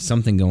there's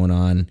something going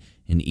on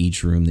in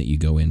each room that you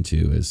go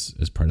into as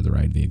part of the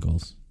ride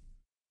vehicles.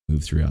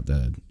 Move throughout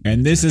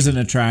And this is an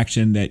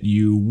attraction that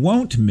you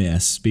won't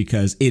miss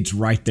because it's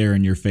right there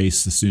in your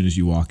face as soon as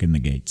you walk in the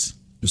gates.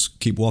 Just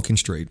keep walking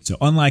straight. So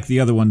unlike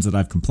the other ones that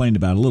I've complained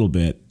about a little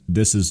bit,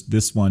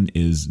 this one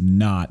is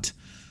not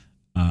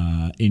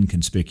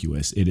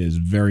inconspicuous. It is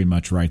very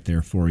much right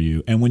there for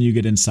you. And when you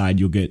get inside,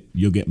 you'll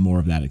get more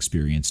of that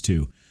experience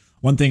too.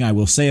 One thing I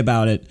will say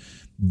about it,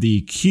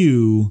 the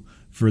queue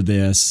for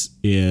this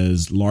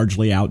is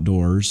largely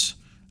outdoors.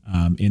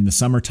 In the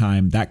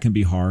summertime, that can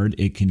be hard.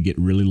 It can get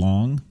really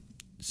long.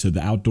 So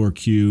the outdoor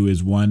queue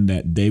is one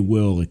that they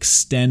will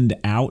extend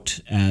out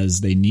as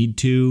they need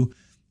to,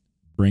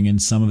 bring in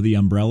some of the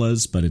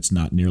umbrellas, but it's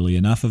not nearly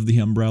enough of the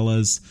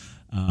umbrellas.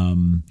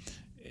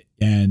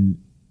 And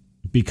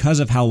because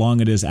of how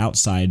long it is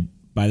outside,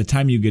 by the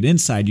time you get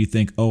inside, you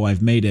think, oh,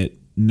 I've made it.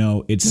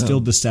 No, it's still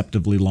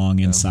deceptively long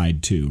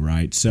inside too,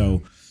 right?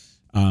 So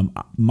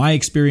my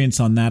experience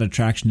on that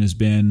attraction has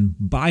been,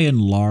 by and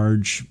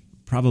large,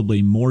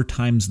 probably more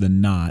times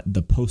than not,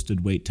 the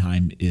posted wait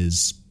time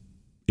is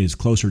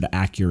closer to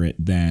accurate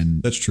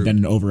than That's true. than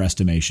an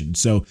overestimation.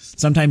 So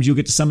sometimes you'll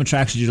get to some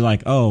attractions, you're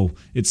like, oh,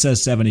 it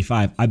says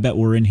 75. I bet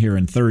we're in here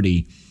in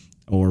 30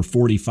 or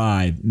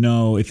 45.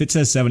 No, if it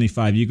says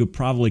 75, you could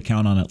probably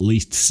count on at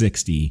least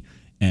 60,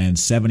 and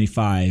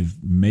 75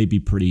 may be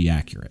pretty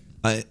accurate.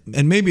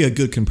 And maybe a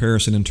good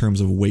comparison in terms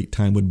of wait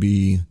time would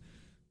be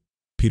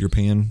Peter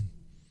Pan.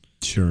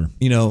 Sure.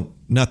 You know,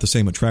 not the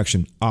same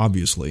attraction,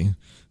 obviously,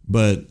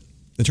 but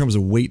in terms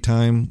of wait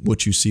time,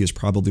 what you see is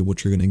probably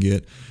what you're going to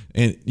get.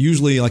 And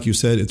usually, like you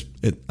said,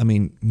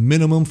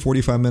 minimum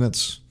 45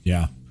 minutes.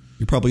 Yeah.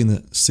 You're probably in the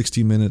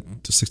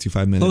 60-minute to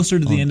 65-minute. Closer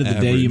to the end of the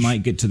day, you average.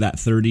 might get to that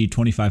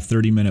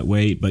 30-minute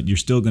wait, but you're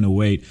still going to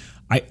wait.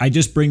 I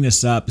just bring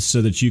this up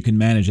so that you can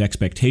manage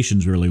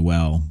expectations really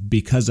well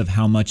because of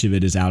how much of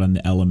it is out in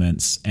the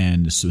elements.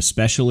 And so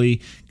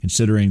especially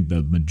considering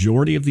the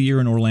majority of the year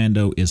in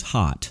Orlando is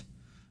hot,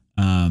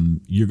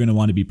 you're going to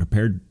want to be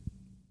prepared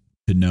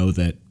to know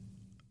that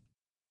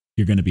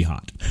you're going to be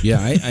hot. Yeah,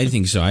 I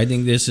think so. I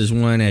think this is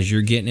one, as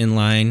you're getting in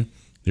line,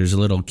 there's a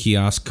little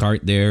kiosk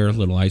cart there, a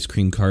little ice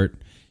cream cart.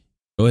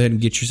 Go ahead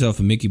and get yourself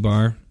a Mickey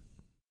bar,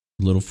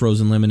 a little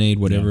frozen lemonade,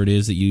 whatever it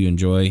is that you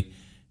enjoy,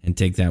 and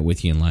take that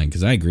with you in line.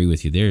 Because I agree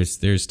with you.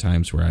 There's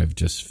times where I've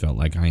just felt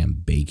like I am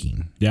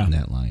baking in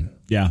that line.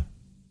 Yeah.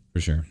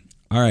 For sure.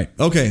 All right.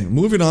 Okay,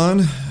 moving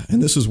on.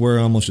 And this is where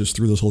I almost just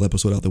threw this whole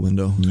episode out the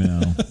window.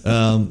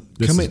 No.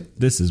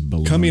 This is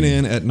baloney. Coming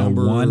in at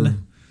number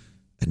 1.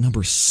 At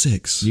number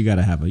 6. You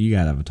gotta have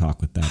a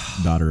talk with that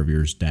daughter of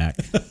yours, Dak.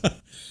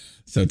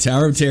 So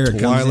Tower of Terror comes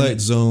in Twilight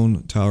at-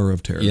 Zone Tower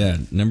of Terror. Yeah,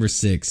 number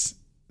 6.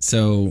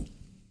 So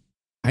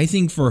I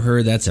think for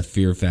her that's a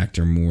fear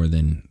factor more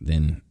than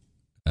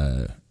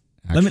Let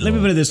me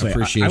put it this way.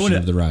 appreciation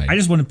of the ride. I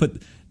just want to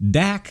put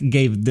Dak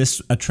gave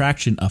this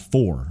attraction a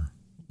 4,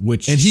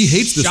 which And he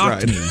hates this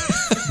shocked ride. me.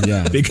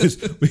 Yeah.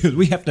 because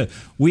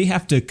we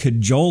have to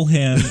cajole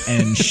him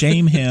and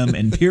shame him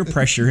and peer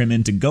pressure him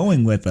into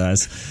going with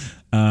us.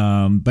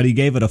 But he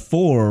gave it a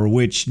 4,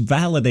 which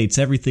validates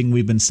everything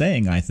we've been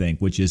saying, I think,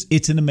 which is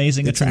it's an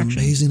amazing It's attraction.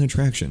 an amazing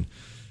attraction.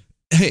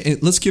 Hey,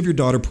 and let's give your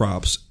daughter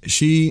props.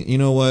 She, you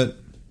know what?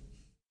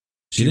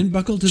 She didn't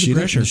buckle to the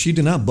pressure. She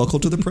did not buckle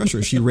to the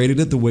pressure. She rated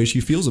it the way she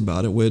feels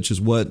about it, which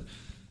is what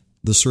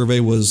the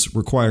survey was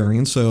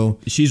requiring. So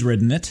She's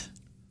ridden it.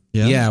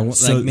 Yeah, like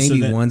So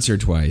maybe that- once or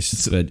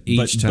twice, but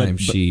each time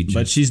she just...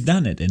 But she's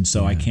done it, and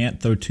so I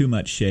can't throw too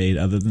much shade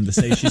other than to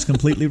say she's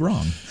completely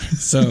wrong.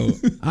 So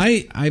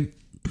I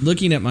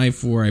looking at my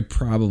 4, I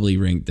probably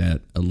ranked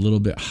that a little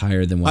bit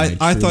higher than what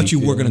I thought truly you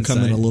were feel going to come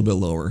in a inside. little bit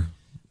lower.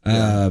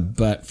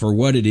 But for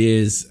what it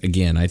is,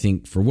 again, I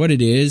think for what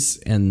it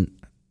is, and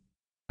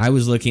I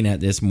was looking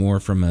at this more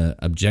from a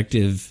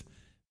objective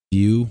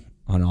view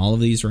on all of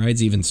these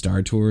rides, even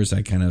Star Tours.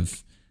 I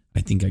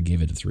think I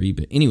gave it a 3.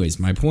 But anyways,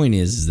 my point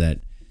is that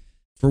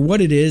for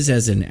what it is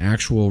as an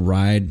actual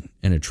ride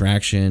and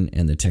attraction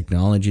and the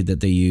technology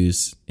that they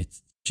use,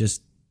 it's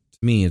just, to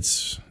me,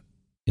 it's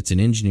an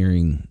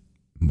engineering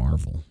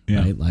marvel,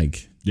 right?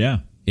 Like, yeah,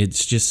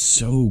 it's just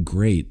so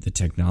great, the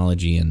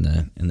technology and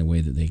the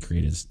way that they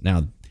create it.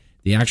 Now,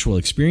 the actual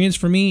experience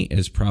for me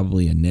is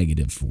probably a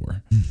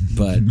 -4,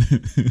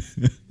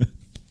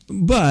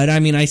 but I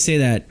mean, I say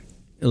that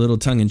a little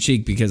tongue in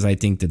cheek because I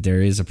think that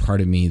there is a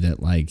part of me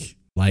that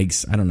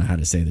likes, I don't know how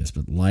to say this,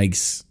 but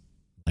likes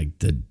like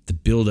the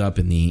build up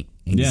and the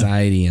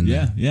anxiety and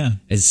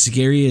as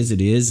scary as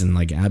it is and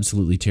like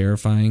absolutely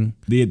terrifying.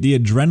 The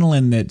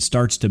adrenaline that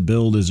starts to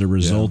build as a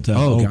result of,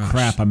 oh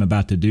crap, I'm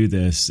about to do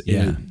this.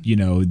 Yeah.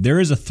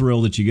 There is a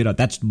thrill that you get out.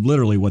 That's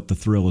literally what the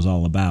thrill is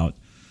all about.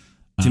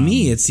 To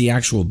me, it's the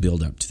actual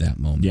build up to that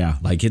moment. Yeah.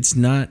 Like it's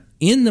not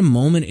in the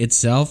moment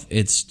itself.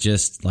 It's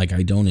just like,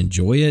 I don't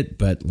enjoy it,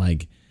 but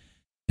like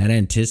that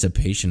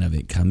anticipation of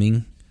it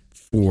coming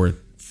for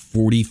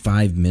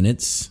 45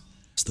 minutes.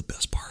 That's the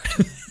best part.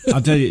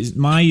 I'll tell you,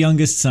 my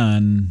youngest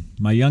son,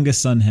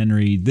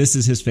 Henry, this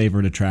is his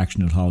favorite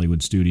attraction at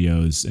Hollywood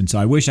Studios. And so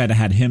I wish I'd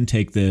had him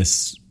take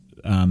this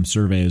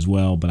survey as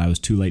well, but I was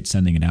too late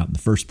sending it out in the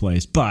first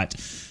place. But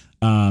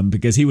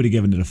because he would have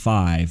given it a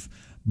 5.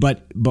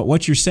 But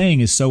what you're saying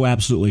is so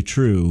absolutely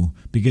true,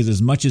 because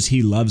as much as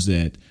he loves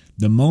it,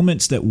 the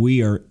moments that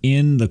we are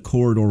in the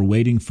corridor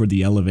waiting for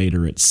the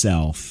elevator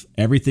itself,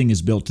 everything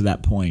is built to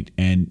that point.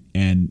 And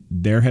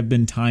there have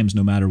been times,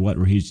 no matter what,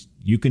 where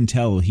you can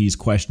tell he's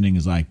questioning,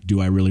 is like, do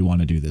I really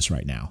want to do this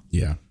right now?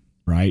 Yeah.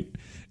 Right.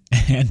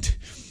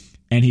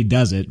 And he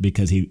does it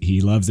because he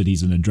loves it.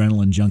 He's an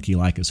adrenaline junkie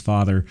like his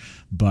father,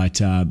 but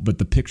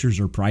the pictures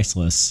are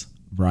priceless.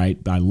 Right.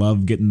 I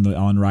love getting the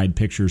on-ride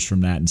pictures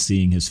from that and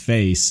seeing his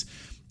face.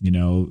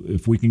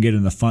 If we can get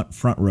in the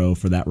front row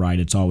for that ride,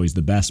 it's always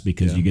the best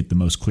because you get the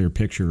most clear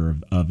picture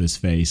of his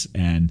face,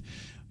 and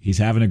he's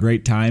having a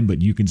great time,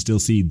 but you can still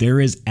see there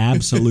is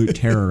absolute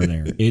terror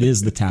there. It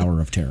is the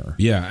Tower of Terror.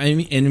 Yeah. I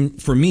mean, and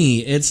for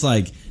me, it's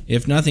like,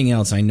 if nothing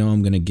else, I know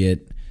I'm going to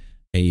get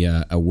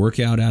a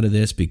workout out of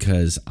this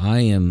because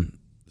I am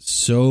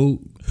so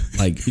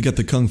like, you got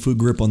the kung fu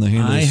grip on the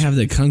handles. I have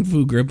the kung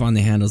fu grip on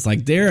the handles.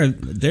 Like there,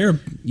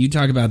 you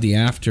talk about the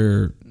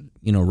after,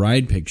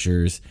 ride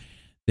pictures.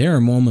 There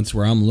are moments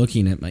where I'm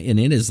looking at and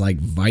it is like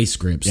vice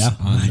grips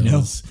on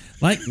those.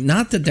 Like,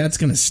 not that that's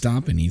going to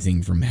stop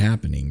anything from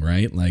happening,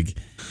 right? Like,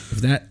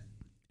 if that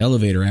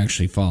elevator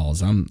actually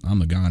falls, I'm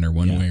a goner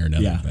one way or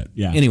another. Yeah, but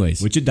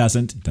anyways, which it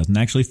doesn't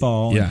actually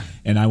fall. Yeah,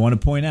 and I want to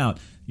point out,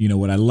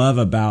 what I love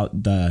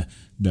about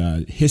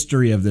the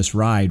history of this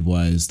ride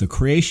was the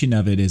creation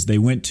of it is they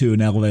went to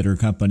an elevator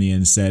company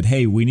and said,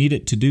 hey, we need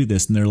it to do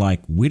this. And they're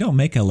like, we don't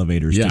make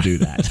elevators to do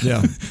that.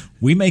 Yeah.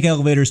 We make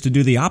elevators to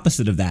do the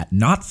opposite of that,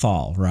 not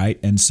fall. Right.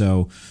 And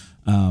so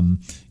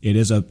it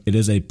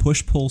is a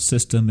push-pull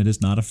system. It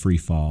is not a free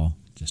fall,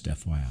 just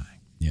FYI.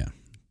 Yeah.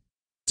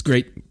 It's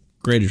great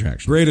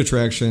attraction. Great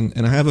attraction.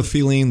 And I have a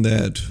feeling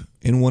that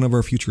in one of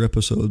our future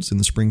episodes in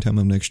the springtime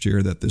of next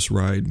year, that this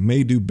ride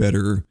may do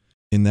better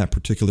in that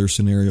particular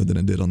scenario than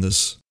it did on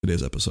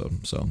today's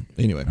episode. So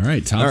anyway. All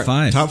right, top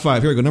 5. Top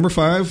 5. Here we go. Number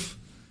 5,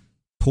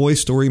 Toy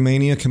Story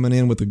Mania, coming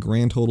in with a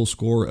grand total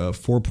score of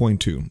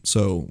 4.2.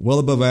 So well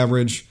above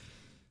average.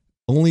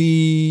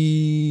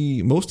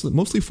 Mostly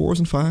 4s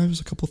and 5s,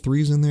 a couple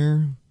 3s in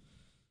there.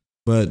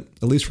 But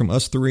at least from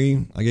us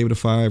 3, I gave it a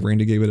 5.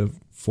 Randy gave it a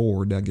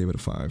 4. Dad gave it a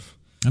 5.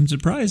 I'm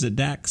surprised at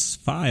Dak's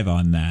 5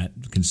 on that,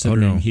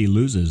 considering he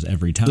loses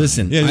every time.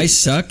 Listen, I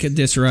suck at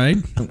this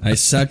ride. I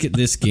suck at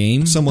this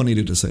game. Someone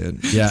needed to say it.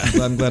 Yeah.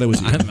 I'm glad it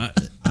was you.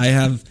 I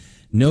have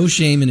no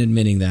shame in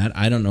admitting that.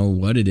 I don't know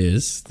what it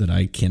is that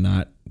I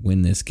cannot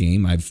win this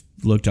game. I've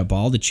looked up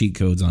all the cheat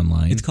codes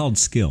online. It's called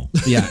skill.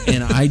 Yeah,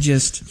 and I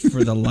just,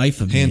 for the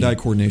life of me, hand-eye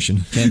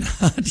coordination,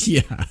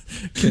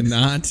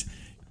 cannot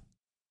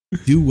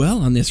do well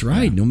on this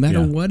ride, no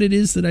matter what it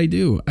is that I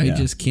do. I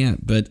just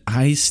can't, but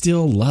I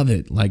still love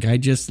it. Like, I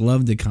just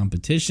love the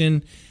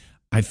competition.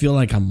 I feel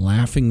like I'm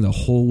laughing the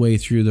whole way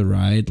through the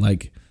ride.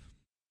 Like,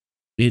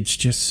 it's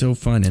just so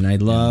fun. And I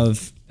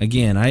love,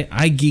 again,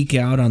 I geek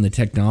out on the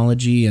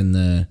technology and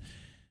the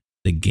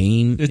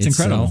game. It's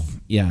incredible.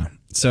 Yeah.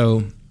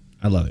 So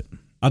I love it.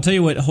 I'll tell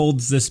you what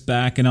holds this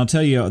back, and I'll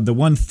tell you the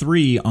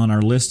 3 on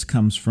our list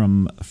comes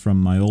from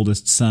my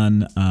oldest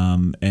son,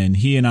 and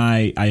he and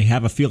I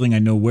have a feeling I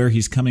know where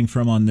he's coming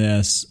from on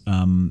this.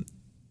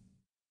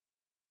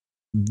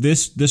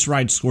 This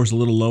ride scores a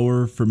little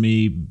lower for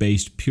me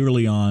based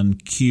purely on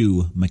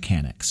queue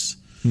mechanics.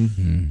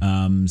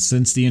 Mm-hmm.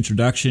 Since the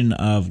introduction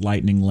of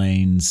lightning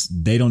lanes,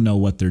 they don't know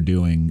what they're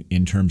doing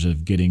in terms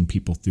of getting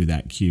people through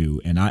that queue,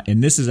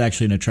 and this is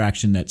actually an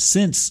attraction that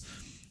since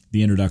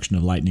the introduction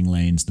of lightning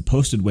lanes, the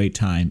posted wait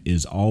time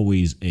is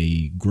always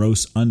a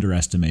gross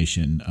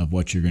underestimation of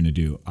what you're going to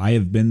do. I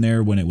have been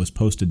there when it was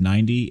posted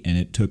 90 and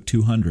it took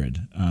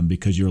 200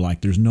 because you're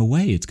like, there's no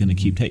way it's going to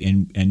keep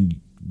taking. And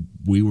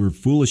we were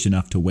foolish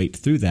enough to wait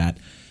through that.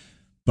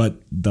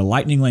 But the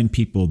Lightning Lane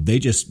people,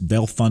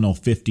 they'll funnel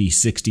 50,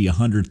 60,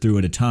 100 through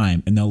at a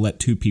time, and they'll let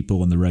 2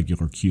 people in the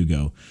regular queue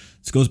go.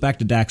 This goes back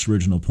to Dak's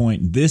original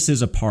point. This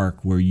is a park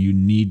where you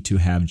need to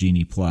have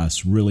Genie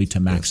Plus really to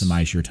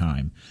maximize your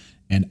time.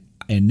 And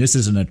this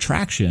is an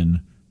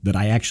attraction that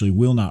I actually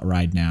will not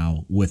ride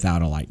now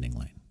without a Lightning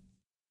Lane.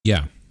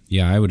 Yeah,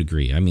 I would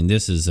agree. I mean,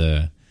 this is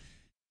I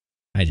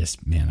just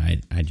can't.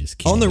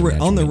 On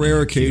the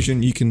rare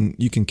occasion you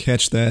can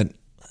catch that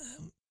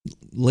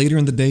later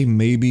in the day,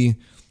 maybe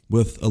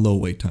with a low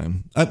wait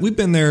time. We've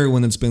been there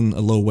when it's been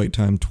a low wait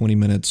time, 20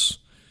 minutes.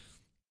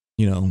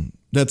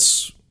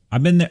 That's.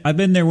 I've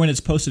been there when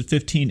it's posted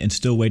 15 and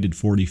still waited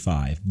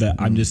 45.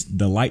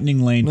 The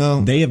Lightning Lane.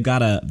 No. They've got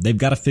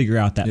to figure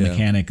out that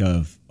mechanic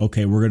of,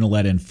 okay, we're going to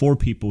let in 4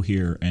 people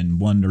here and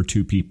 1 or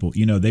 2 people.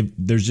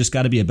 There's just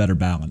got to be a better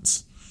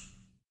balance.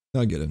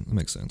 I get it. That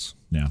makes sense.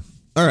 Yeah.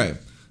 All right.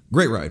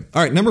 Great ride.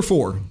 All right. Number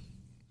 4,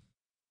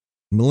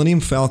 Millennium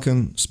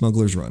Falcon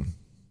Smuggler's Run.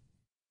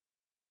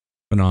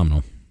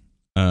 Phenomenal.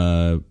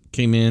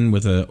 Came in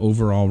with an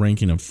overall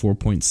ranking of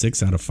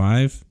 4.6 out of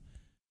 5.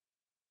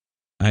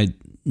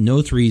 No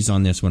 3s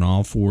on this one,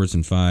 all 4s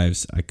and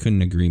 5s. I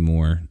couldn't agree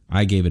more.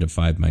 I gave it a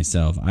 5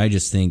 myself. I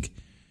just think,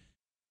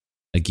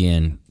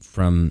 again,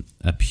 from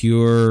a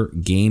pure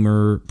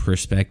gamer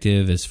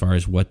perspective, as far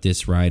as what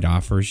this ride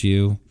offers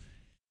you,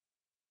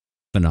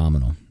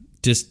 phenomenal.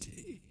 Just,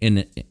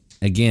 and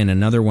again,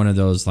 another one of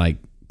those like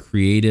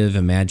creative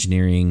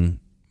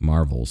Imagineering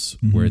marvels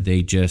where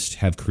they just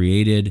have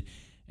created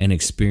an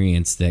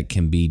experience that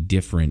can be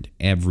different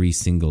every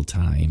single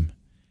time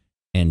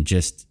and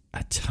just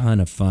a ton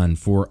of fun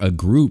for a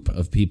group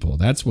of people.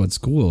 That's what's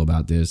cool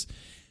about this.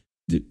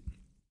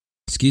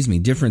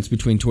 Difference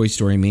between Toy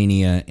Story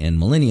Mania and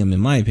Millennium, in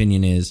my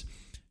opinion, is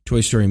Toy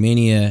Story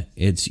Mania,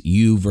 it's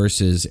you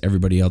versus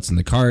everybody else in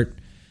the cart.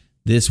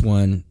 This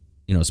one,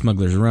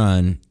 Smuggler's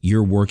Run,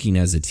 you're working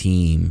as a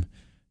team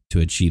to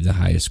achieve the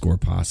highest score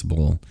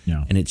possible.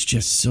 Yeah. And it's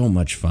just so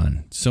much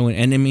fun.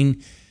 And I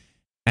mean,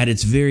 at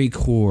its very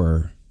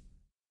core,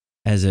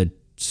 as a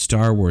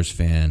Star Wars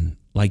fan,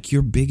 like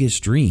your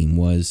biggest dream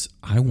was,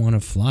 I want to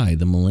fly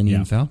the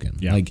Millennium Falcon.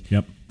 Yeah.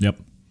 Yep.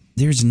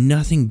 There's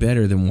nothing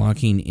better than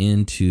walking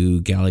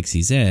into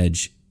Galaxy's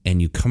Edge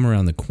and you come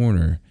around the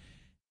corner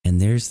and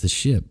there's the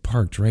ship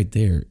parked right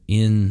there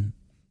in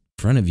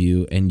front of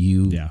you and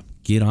you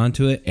get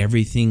onto it.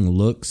 Everything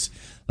looks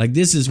like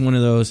this is one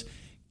of those.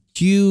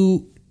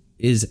 Queue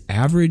is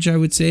average, I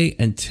would say,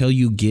 until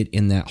you get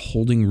in that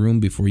holding room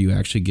before you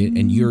actually get,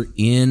 and you're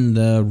in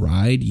the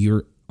ride,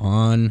 you're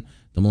on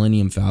the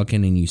Millennium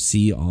Falcon and you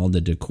see all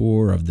the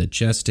decor of the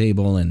chess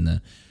table and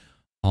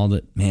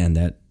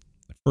that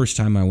first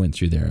time I went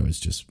through there, I was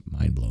just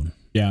mind blown.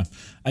 Yeah.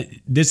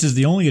 This is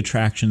the only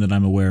attraction that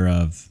I'm aware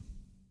of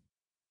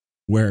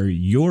where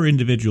your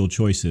individual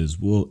choices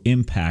will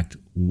impact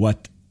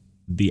what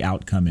the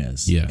outcome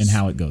is and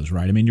how it goes,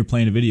 right? I mean, you're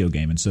playing a video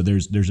game, and so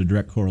there's a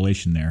direct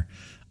correlation there.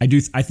 I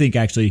think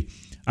actually,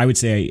 I would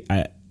say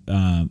I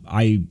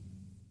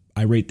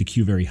rate the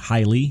queue very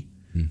highly.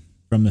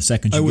 From the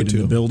second you get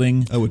in the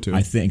building. I would too.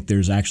 I think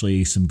there's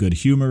actually some good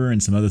humor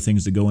and some other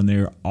things that go in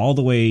there all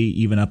the way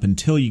even up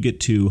until you get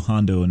to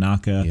Hondo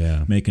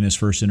Ohnaka making his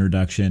first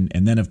introduction.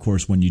 And then, of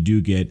course, when you do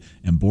get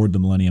and board the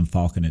Millennium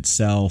Falcon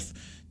itself,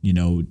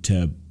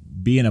 to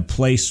be in a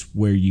place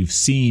where you've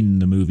seen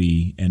the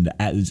movie. And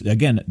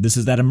again, this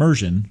is that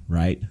immersion,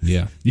 right?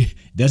 Yeah. It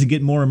doesn't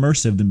get more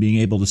immersive than being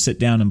able to sit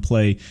down and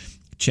play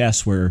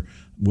chess where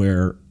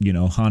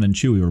Han and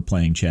Chewie were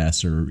playing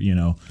chess or.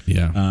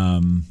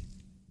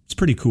 It's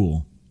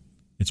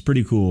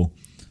pretty cool.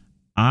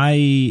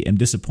 I am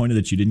disappointed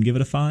that you didn't give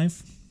it a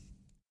 5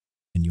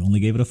 and you only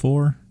gave it a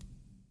 4.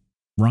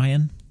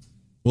 Ryan?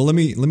 Well, let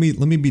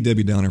me be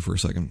Debbie Downer for a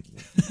second.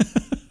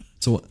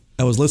 So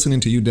I was listening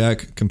to you,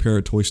 Dak, compare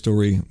Toy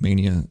Story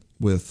Mania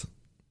with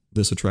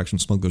this attraction,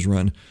 Smuggler's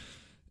Run,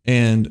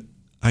 and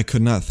I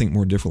could not think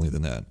more differently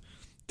than that.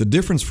 The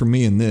difference for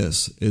me in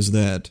this is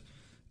that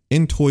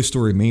in Toy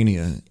Story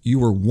Mania, you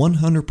were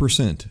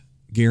 100%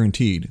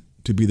 guaranteed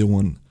to be the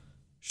one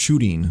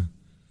shooting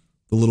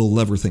the little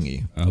lever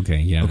thingy. Okay,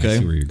 yeah. Okay? I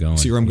see where you're going.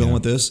 See where I'm going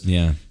with this?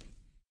 Yeah.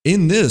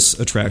 In this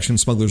attraction,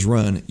 Smuggler's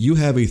Run, you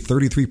have a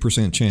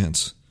 33%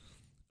 chance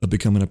of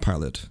becoming a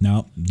pilot.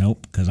 Nope,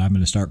 because I'm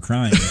going to start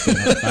crying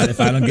if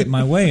I don't get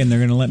my way, and they're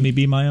going to let me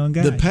be my own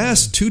guy. The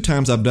past 2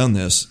 times I've done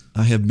this,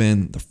 I have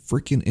been the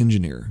freaking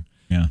engineer.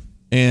 Yeah.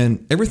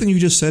 And everything you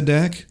just said,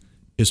 Dak,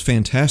 is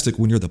fantastic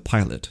when you're the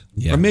pilot.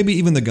 Yeah. Or maybe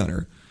even the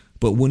gunner.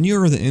 But when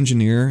you're the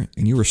engineer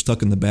and you were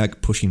stuck in the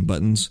back pushing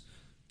buttons,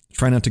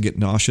 try not to get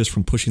nauseous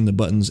from pushing the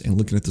buttons and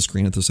looking at the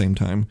screen at the same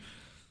time.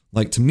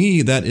 Like, to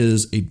me, that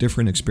is a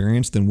different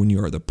experience than when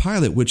you are the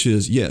pilot, which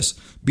is, yes,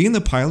 being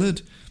the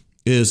pilot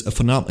is a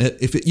phenomenal.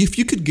 If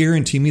you could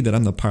guarantee me that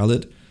I'm the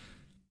pilot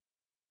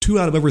 2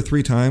 out of every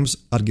 3 times,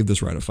 I'd give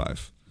this ride a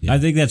 5. Yeah. I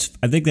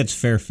think that's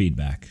fair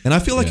feedback. And I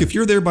feel like if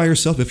you're there by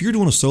yourself, if you're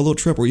doing a solo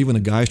trip or even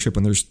a guy's trip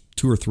and there's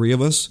 2 or 3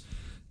 of us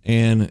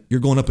and you're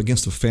going up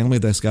against a family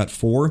that's got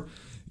 4,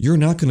 you're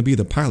not going to be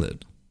the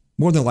pilot.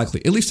 More than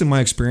likely, at least in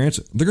my experience,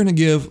 they're going to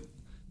give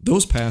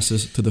those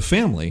passes to the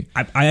family.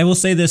 I will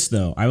say this,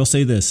 though. I will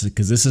say this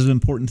because this is an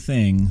important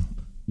thing.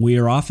 We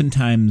are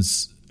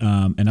oftentimes,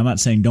 and I'm not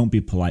saying don't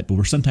be polite, but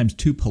we're sometimes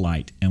too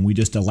polite, and we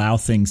just allow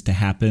things to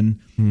happen.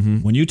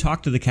 Mm-hmm. When you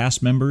talk to the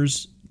cast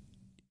members,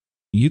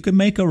 you can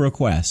make a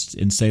request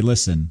and say,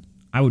 listen,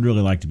 I would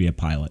really like to be a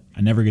pilot.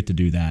 I never get to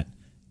do that.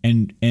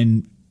 And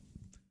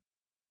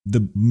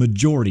the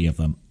majority of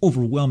them,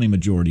 overwhelming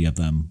majority of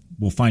them,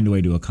 will find a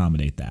way to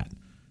accommodate that.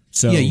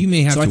 So yeah, you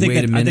may have to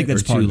wait a minute or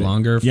two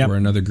longer yep. for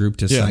another group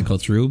to cycle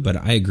through, but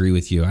I agree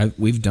with you.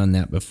 We've done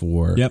that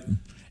before. Yep,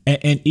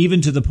 and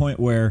even to the point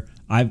where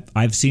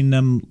I've seen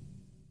them,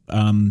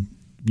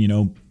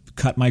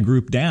 cut my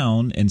group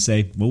down and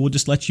say, well, we'll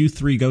just let you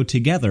three go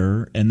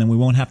together, and then we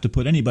won't have to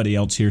put anybody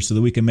else here, so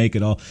that we can make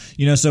it all.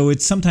 So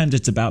sometimes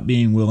it's about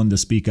being willing to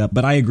speak up.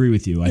 But I agree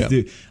with you.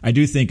 Yeah. I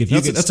do think if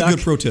you get stuck, that's a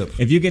good pro tip.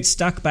 If you get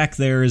stuck back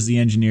there as the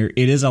engineer,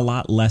 it is a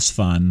lot less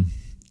fun.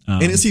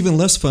 And it's even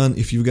less fun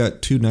if you've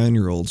got 2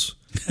 9-year-olds.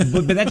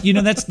 but that's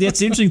the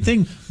interesting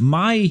thing.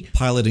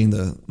 Piloting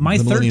the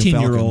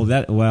 13-year-old.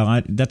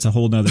 That's a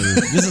whole nother.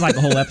 This is like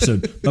a whole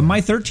episode. But my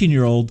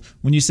 13-year-old,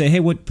 when you say, "Hey,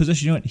 what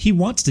position you want?" He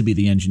wants to be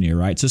the engineer,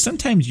 right? So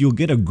sometimes you'll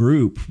get a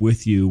group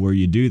with you where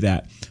you do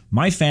that.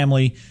 My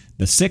family,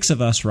 the 6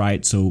 of us,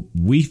 right? So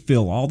we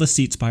fill all the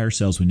seats by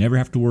ourselves. We never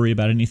have to worry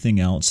about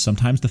anything else.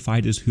 Sometimes the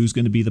fight is who's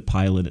going to be the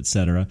pilot,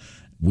 etc.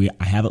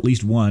 I have at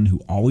least one who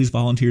always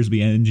volunteers to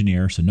be an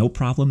engineer, so no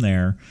problem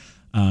there.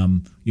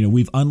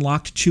 We've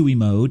unlocked Chewy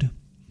mode.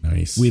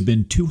 Nice. We've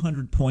been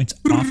 200 points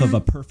off of a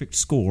perfect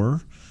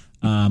score.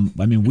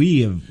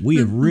 We have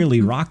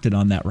really rocked it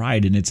on that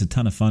ride, and it's a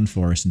ton of fun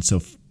for us. And so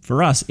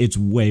for us, it's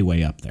way,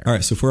 way up there. All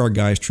right, so for our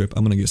guys trip,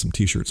 I'm going to get some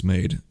T-shirts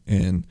made,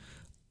 and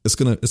it's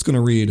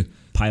gonna read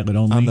 "Pilot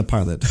Only." I'm the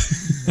pilot,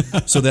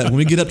 so that when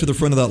we get up to the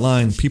front of that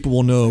line, people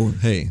will know,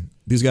 hey,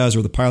 these guys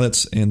are the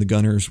pilots and the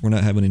gunners. We're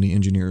not having any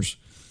engineers.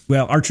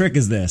 Well, our trick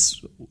is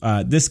this.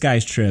 This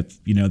guy's trip,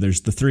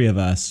 there's the 3 of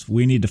us.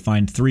 We need to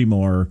find 3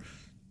 more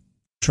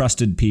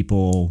trusted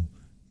people,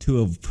 2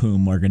 of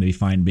whom are going to be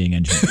fine being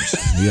engineers.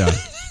 Yeah,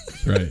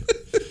 right.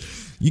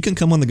 You can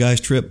come on the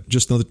guy's trip,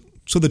 just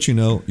so that you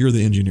know you're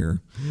the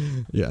engineer.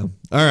 Yeah.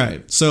 All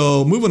right.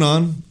 So moving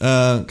on.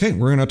 Okay,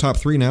 we're in our top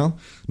 3 now.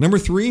 Number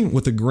 3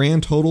 with a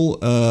grand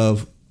total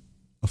of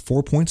a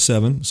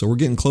 4.7. So we're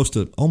getting close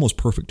to almost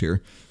perfect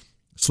here.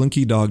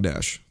 Slinky Dog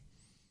Dash.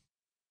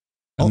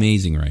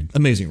 Amazing ride.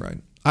 Amazing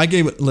ride. I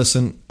gave it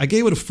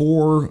a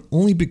 4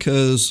 only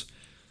because,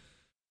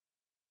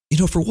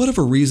 for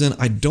whatever reason,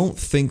 I don't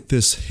think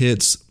this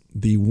hits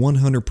the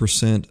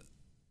 100%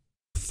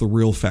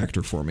 thrill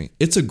factor for me.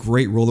 It's a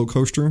great roller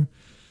coaster,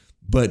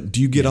 but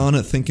do you get on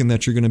it thinking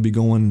that you're going to be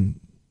going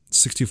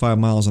 65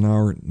 miles an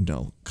hour?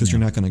 No, because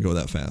you're not going to go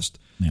that fast.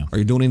 No. Are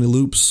you doing any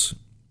loops,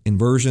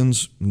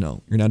 inversions?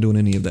 No, you're not doing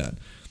any of that.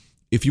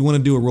 If you want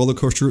to do a roller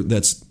coaster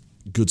that's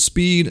good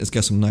speed, it's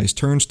got some nice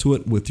turns to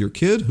it with your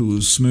kid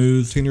who's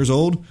smooth, 10 years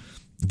old,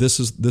 this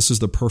is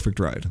the perfect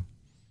ride.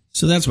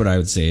 So that's what I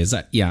would say is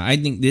that, I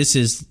think this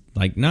is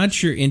like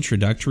not your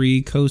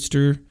introductory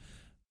coaster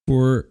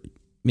for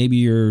maybe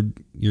your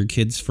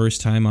kid's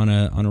first time on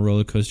a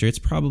roller coaster. It's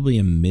probably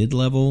a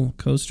mid-level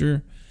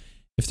coaster,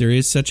 if there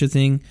is such a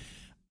thing.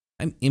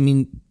 I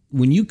mean,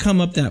 when you come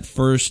up that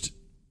first,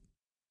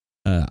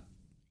 I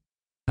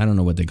don't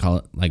know what they call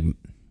it, like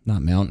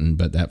not mountain,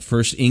 but that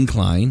first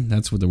incline,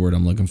 that's what the word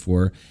I'm looking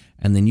for.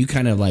 And then you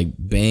kind of like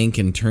bank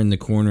and turn the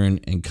corner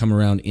and come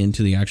around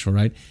into the actual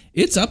ride.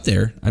 It's up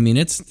there. I mean,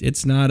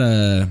 it's not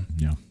a...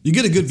 Yeah. You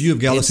get a good view of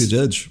Galaxy's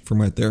Edge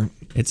from right there.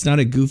 It's not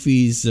a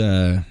Goofy's...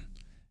 not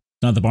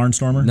the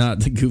Barnstormer?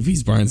 Not the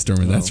Goofy's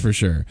Barnstormer, that's for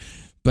sure.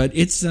 But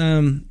it's...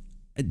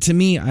 to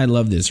me, I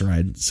love this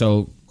ride.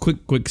 So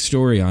quick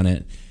story on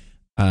it.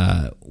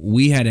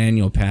 We had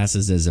annual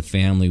passes as a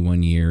family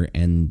one year,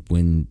 and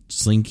when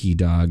Slinky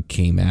Dog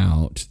came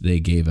out, they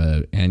gave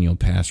a annual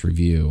pass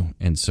review,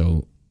 and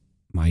so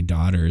my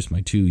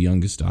 2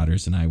 youngest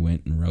daughters, and I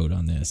went and rode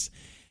on this.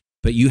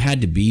 But you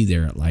had to be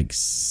there at like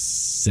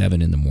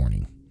 7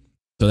 a.m,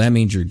 so that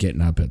means you're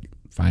getting up at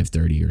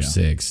 5:30 or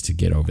 6 to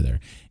get over there.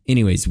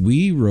 Anyways,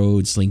 we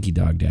rode Slinky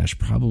Dog Dash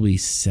probably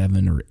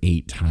 7 or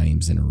 8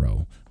 times in a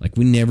row. Like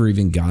we never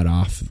even got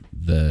off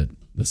the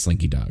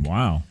Slinky Dog.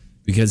 Wow.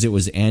 Because it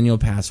was annual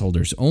pass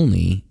holders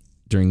only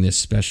during this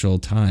special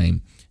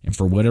time. And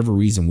for whatever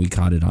reason, we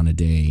caught it on a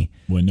day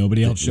when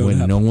nobody else showed up.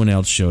 When no one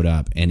else showed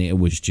up. And it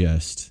was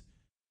just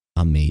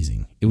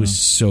amazing. It was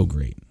so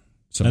great.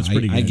 So that's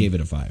pretty good. I gave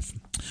it a 5.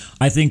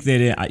 I think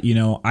that,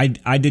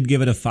 I did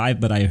give it a 5,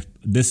 but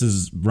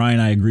Ryan,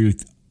 I agree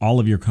with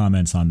all of your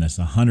comments on this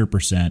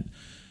 100%.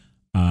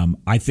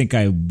 I think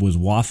I was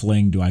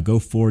waffling. Do I go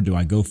 4? Do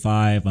I go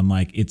 5? I'm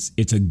like,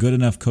 it's a good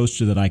enough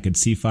coaster that I could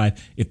see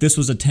 5. If this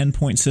was a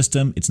 10-point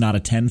system, it's not a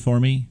 10 for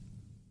me.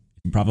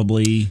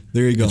 Probably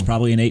there you go. It's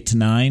probably an 8 to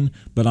 9.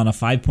 But on a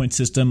 5-point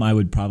system, I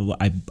would probably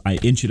I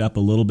inch it up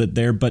a little bit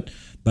there. But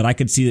I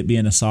could see it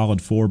being a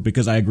solid 4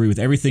 because I agree with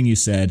everything you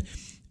said.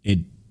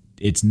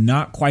 it's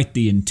not quite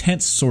the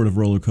intense sort of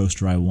roller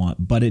coaster I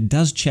want, but it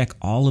does check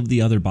all of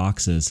the other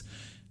boxes.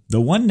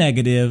 The one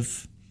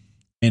negative,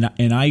 and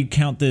I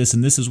count this,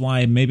 and this is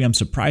why maybe I'm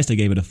surprised I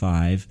gave it a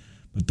 5,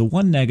 but the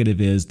one negative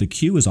is the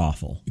queue is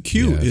awful. The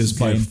queue is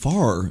by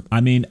far.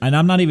 I mean, and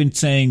I'm not even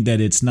saying that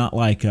it's not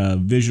like a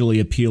visually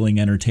appealing,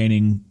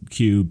 entertaining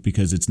queue,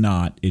 because it's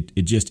not.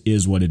 It just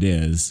is what it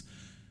is.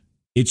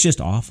 It's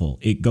just awful.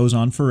 It goes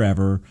on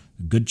forever.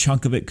 A good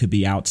chunk of it could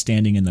be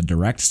outstanding in the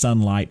direct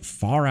sunlight,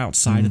 far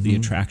outside of the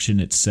attraction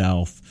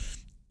itself.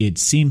 It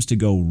seems to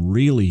go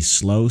really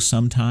slow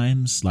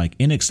sometimes, like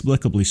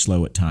inexplicably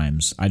slow at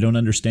times. I don't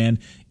understand.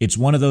 It's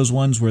one of those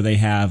ones where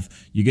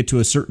you get to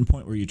a certain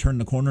point where you turn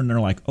the corner and they're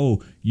like,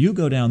 oh, you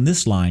go down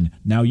this line.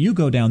 Now you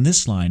go down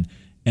this line.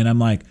 And I'm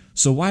like,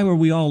 so why were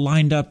we all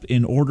lined up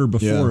in order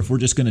before if we're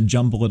just going to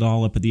jumble it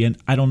all up at the end?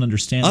 I don't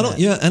understand that.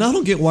 Yeah, and I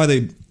don't get why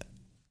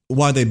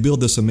they build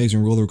this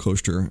amazing roller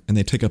coaster and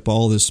they take up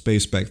all this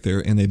space back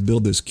there and they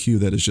build this queue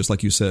that is just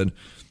like you said.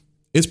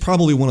 It's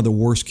probably one of the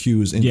worst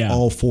queues in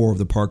all 4 of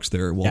the parks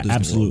there at Walt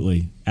Disney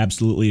World.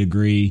 Absolutely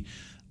agree.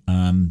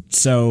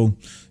 So,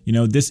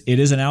 it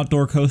is an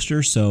outdoor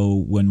coaster.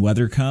 So when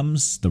weather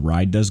comes, the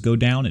ride does go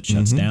down. It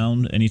shuts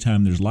down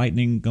anytime there's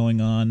lightning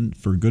going on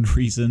for good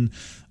reason.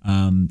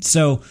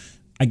 So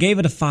I gave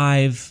it a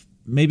 5.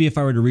 Maybe if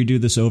I were to redo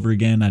this over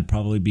again, I'd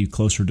probably be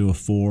closer to a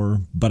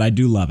 4. But I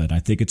do love it. I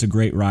think it's a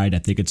great ride. I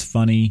think it's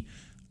funny.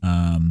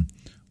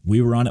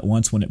 We were on it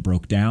once when it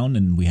broke down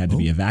and we had to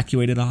be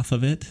evacuated off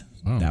of it.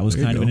 Oh, that was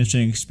kind of an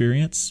interesting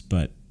experience,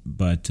 but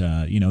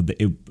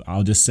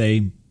I'll just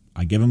say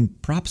I give them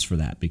props for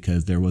that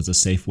because there was a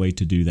safe way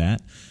to do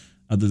that.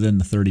 Other than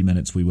the 30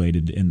 minutes we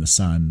waited in the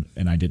sun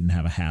and I didn't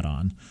have a hat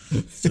on,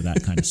 so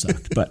that kind of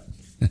sucked. But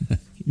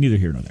neither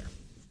here nor there.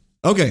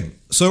 Okay,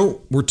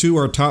 so we're to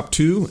our top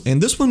 2,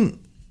 and this one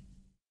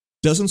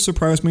doesn't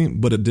surprise me,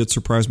 but it did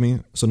surprise me.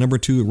 So number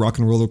 2, Rock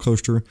and Roller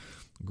Coaster,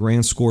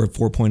 grand score of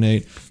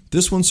 4.8.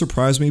 This one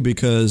surprised me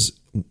because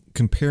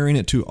comparing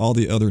it to all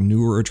the other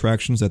newer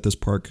attractions that this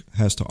park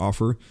has to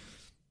offer,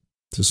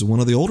 this is one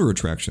of the older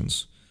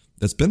attractions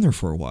that's been there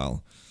for a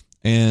while.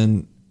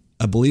 And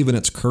I believe in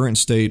its current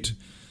state,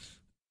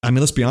 I mean,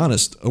 let's be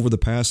honest, over the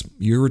past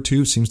year or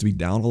two, it seems to be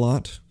down a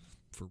lot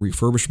for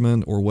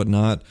refurbishment or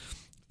whatnot.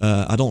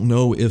 I don't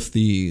know if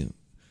the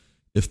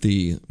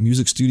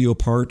music studio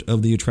part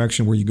of the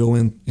attraction where you go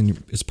in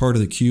and it's part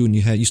of the queue and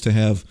you used to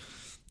have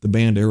the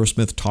band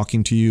Aerosmith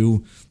talking to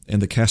you and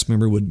the cast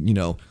member would,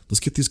 let's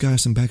get these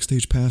guys some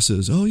backstage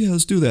passes. Oh yeah,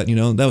 let's do that.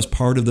 That was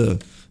part of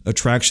the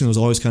attraction. It was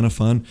always kind of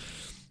fun.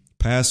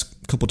 Past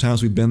couple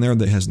times we've been there,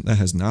 that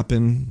has not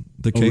been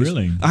the case. Oh,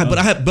 really?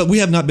 But we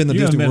have not been to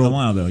Disney World in a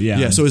while though. Yeah.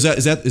 Yeah. So is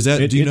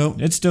that? Do you know?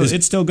 It's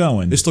still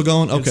going. It's still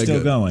going. Okay. It's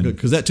still going.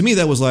 Because that to me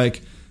that was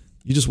like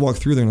you just walk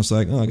through there and it's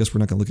like, oh, I guess we're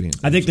not going to look at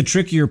anything. I think the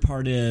trickier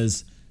part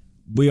is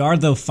we are,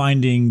 though,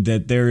 finding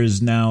that there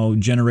is now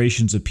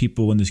generations of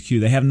people in this queue.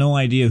 They have no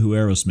idea who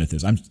Aerosmith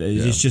is.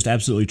 It's just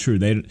absolutely true.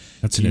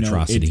 That's an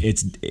atrocity.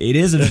 It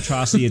is an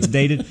atrocity. It's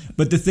dated.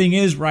 But the thing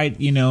is, right,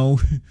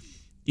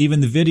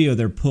 even the video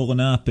they're pulling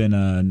up in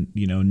a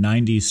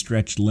 90s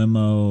stretch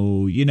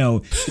limo, we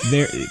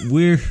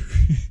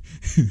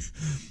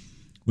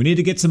need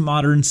to get some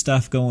modern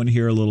stuff going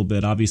here a little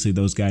bit. Obviously,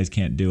 those guys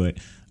can't do it.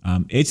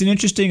 It's an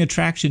interesting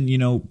attraction.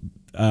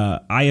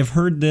 I have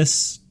heard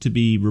this to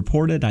be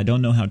reported. I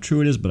don't know how true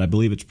it is, but I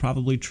believe it's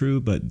probably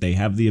true. But they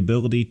have the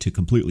ability to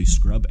completely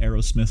scrub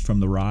Aerosmith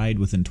from the ride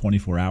within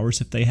 24 hours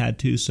if they had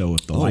to. So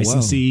if the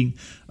licensing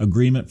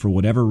agreement for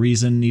whatever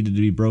reason needed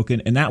to be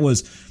broken,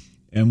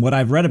 and what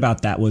I've read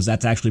about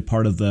that's actually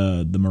part of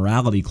the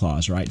morality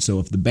clause, right? So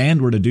if the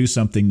band were to do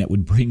something that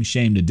would bring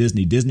shame to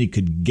Disney, Disney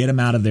could get them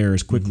out of there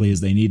as quickly as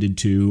they needed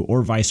to,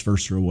 or vice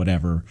versa, or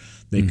whatever.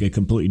 They could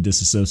completely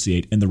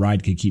disassociate, and the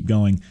ride could keep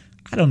going.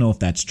 I don't know if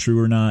that's true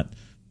or not,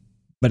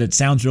 but it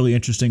sounds really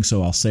interesting,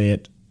 so I'll say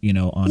it.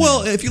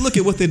 If you look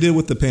at what they did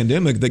with the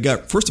pandemic, they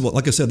got, first of all,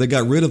 like I said, they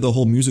got rid of the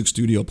whole music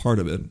studio part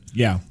of it.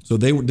 Yeah. So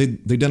they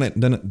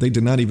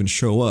did not even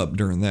show up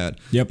during that.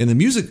 Yep. And the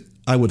music,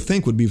 I would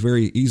think, would be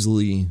very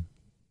easily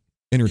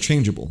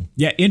interchangeable.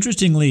 Yeah.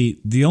 Interestingly,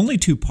 the only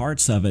 2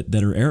 parts of it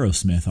that are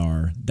Aerosmith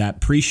are that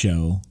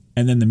pre-show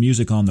and then the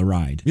music on the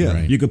ride. Yeah.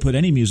 Right. You could put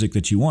any music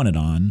that you wanted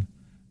on.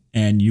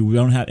 And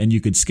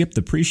you could skip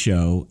the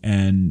pre-show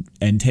and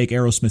take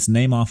Aerosmith's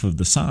name off of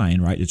the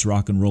sign, right? It's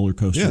Rock and Roller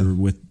Coaster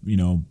with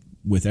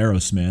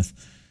Aerosmith.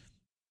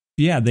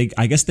 Yeah,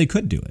 I guess they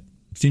could do it.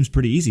 It seems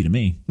pretty easy to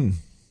me.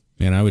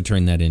 Man, I would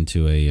turn that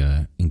into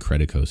a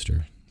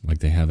Incredicoaster like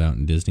they have out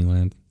in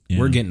Disneyland. Yeah.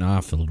 We're getting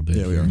off a little bit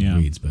here in the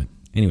weeds, but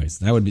anyways,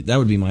 that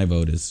would be my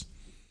vote is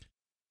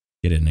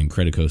get an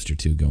Incredicoaster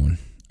 2 going.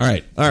 All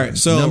right.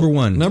 So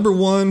number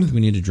one, do we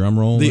need a drum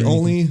roll? The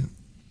only.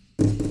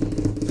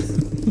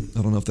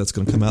 I don't know if that's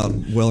going to come out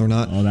well or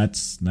not. Oh,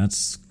 that's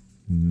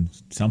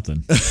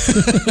something.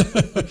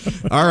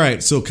 All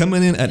right. So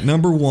coming in at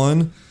number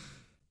 1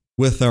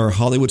 with our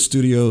Hollywood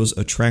Studios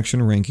attraction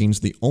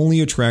rankings, the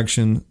only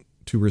attraction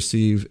to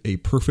receive a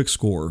perfect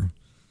score,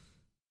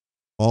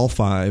 all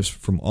 5s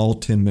from all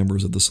 10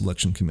 members of the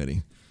selection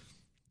committee.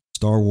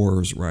 Star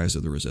Wars Rise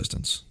of the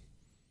Resistance.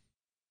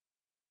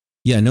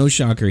 Yeah, no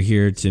shocker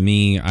here to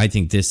me. I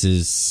think this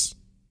is,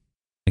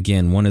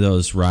 again, one of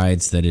those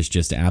rides that is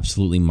just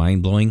absolutely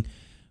mind-blowing,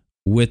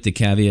 with the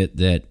caveat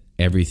that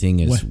everything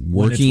is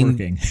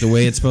working the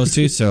way it's supposed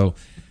to. So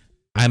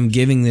I'm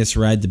giving this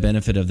ride the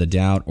benefit of the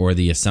doubt, or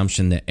the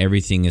assumption that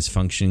everything is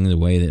functioning the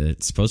way that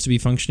it's supposed to be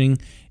functioning.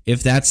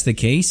 If that's the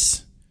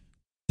case,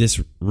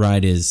 this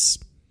ride is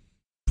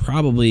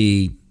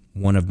probably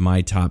one of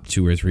my top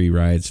 2 or 3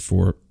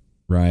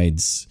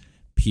 rides,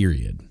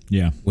 period.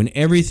 Yeah. When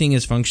everything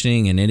is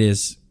functioning and it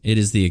is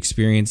the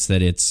experience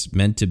that it's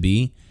meant to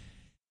be,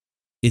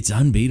 it's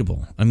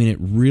unbeatable. I mean, it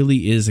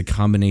really is a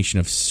combination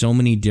of so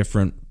many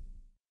different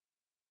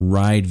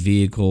ride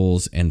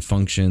vehicles and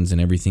functions and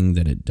everything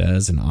that it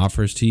does and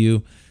offers to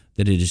you,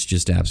 that it is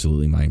just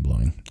absolutely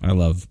mind-blowing. I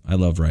love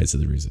Rise of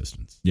the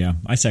Resistance. Yeah,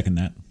 I second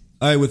that.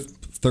 I would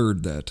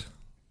third that.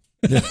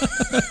 but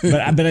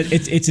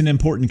it's an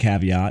important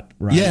caveat,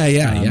 right?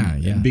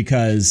 Yeah.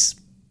 Because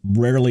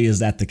rarely is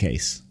that the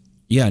case.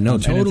 Yeah, no,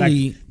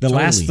 totally. In fact, the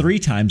last 3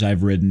 times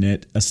I've ridden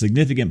it, a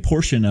significant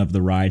portion of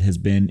the ride has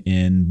been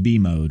in B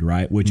mode,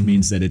 right? Which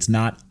means that it's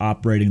not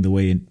operating the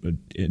way it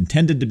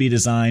intended to be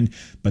designed,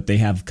 but they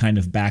have kind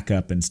of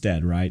backup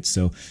instead, right?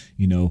 So,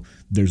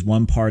 there's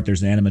an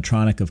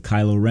animatronic of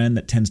Kylo Ren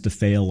that tends to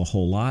fail a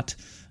whole lot.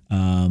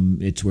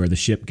 It's where the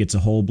ship gets a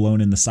hole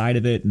blown in the side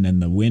of it, and then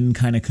the wind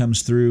kind of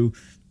comes through.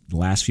 The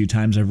last few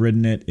times I've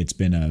ridden it, it's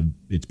been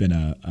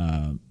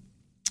a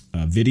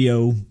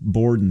video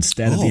board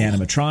instead of the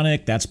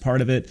animatronic. That's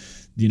part of it.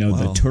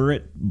 The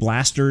turret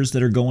blasters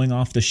that are going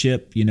off the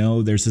ship,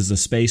 there's a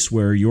space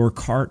where your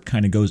cart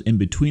kind of goes in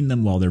between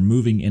them while they're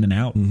moving in and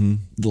out. Mm-hmm.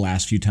 The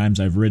last few times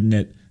I've ridden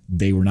it,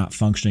 they were not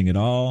functioning at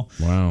all.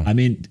 Wow. I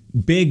mean,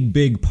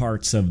 big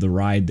parts of the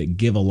ride that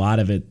give a lot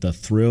of it the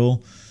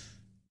thrill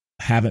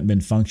haven't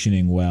been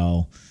functioning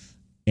well.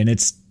 And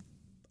it's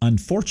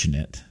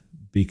unfortunate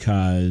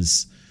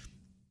because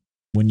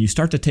when you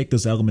start to take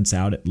those elements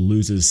out, it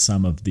loses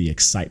some of the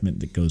excitement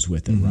that goes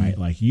with it, right?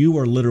 Like, you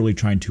are literally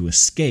trying to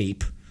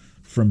escape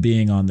from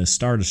being on this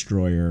Star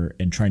Destroyer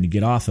and trying to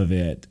get off of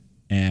it.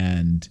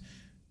 And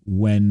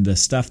when the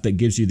stuff that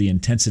gives you the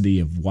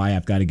intensity of why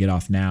I've got to get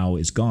off now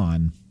is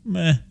gone,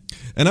 meh.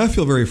 And I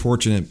feel very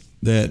fortunate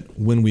that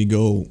when we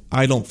go,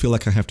 I don't feel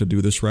like I have to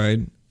do this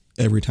ride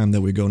every time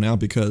that we go now,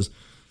 because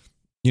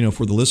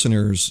for the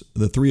listeners,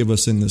 the 3 of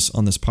us on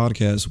this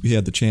podcast, we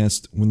had the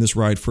chance when this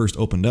ride first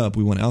opened up.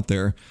 We went out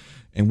there,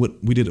 and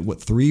we did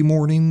it 3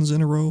 mornings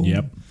in a row.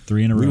 Yep,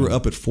 3 in a row. We were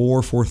up at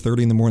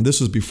 4:30 in the morning. This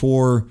was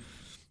before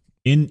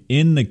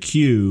in the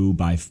queue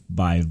by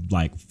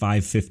like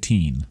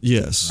 5:15.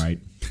 Yes, right.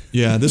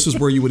 Yeah, this is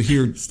where you would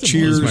hear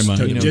cheers. My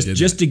mind.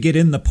 Just to get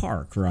in the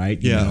park, right?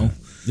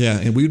 Yeah,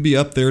 and we'd be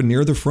up there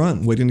near the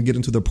front waiting to get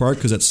into the park,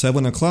 because at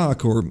 7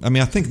 o'clock,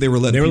 I think they were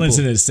letting people at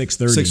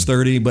 6:30.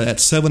 6:30, but at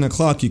 7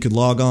 o'clock you could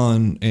log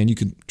on and you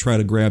could try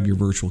to grab your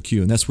virtual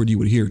queue, and that's where you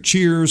would hear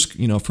cheers,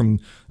 from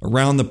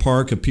around the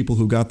park of people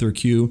who got their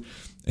queue,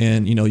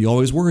 and you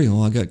always worry,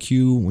 I got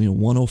queue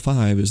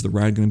 105. Is the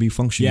ride going to be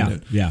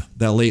functioning?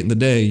 That late in the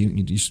day,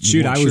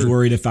 you I was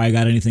worried if I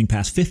got anything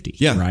past 50.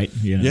 Yeah, right.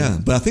 Yeah,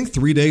 but I think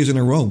 3 days in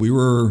a row we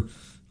were,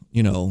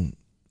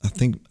 I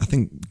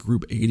think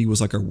group 80 was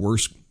like our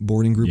worst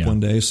boarding group one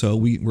day. So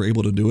we were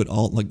able to do it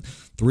all like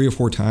 3 or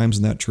 4 times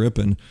in that trip.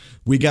 And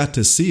we got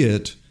to see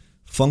it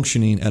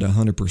functioning at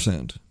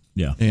 100%.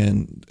 Yeah.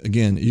 And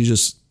again,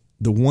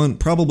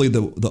 probably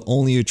the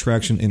only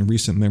attraction in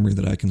recent memory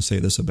that I can say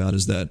this about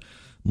is that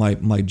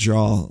my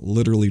jaw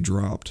literally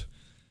dropped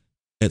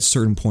at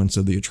certain points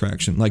of the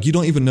attraction. Like, you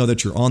don't even know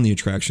that you're on the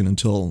attraction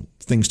until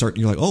things start.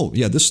 You're like, oh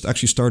yeah, this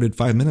actually started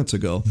 5 minutes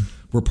ago.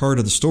 We're part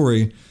of the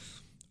story.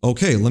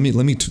 Okay, let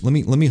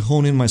me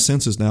hone in my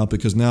senses now,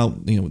 because now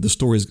the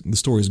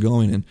story's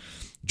going, and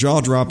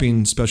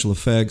jaw-dropping special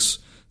effects,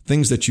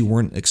 things that you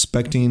weren't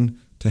expecting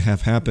to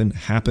have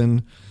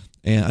happen.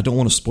 And I don't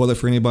want to spoil it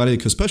for anybody,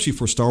 because especially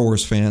for Star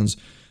Wars fans,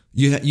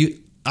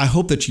 I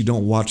hope that you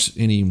don't watch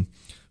any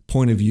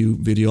point of view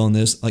video on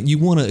this. Like, you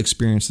want to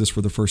experience this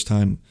for the first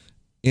time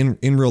in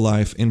real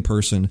life, in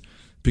person,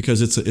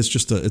 because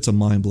it's a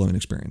mind-blowing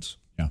experience.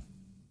 Yeah,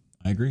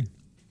 I agree.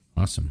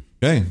 Awesome.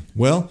 Okay,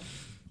 well,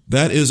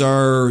 that is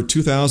our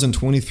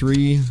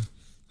 2023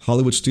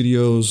 Hollywood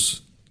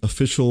Studios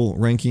official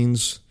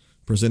rankings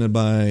presented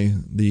by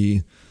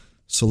the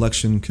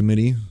selection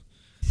committee.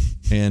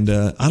 And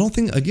I don't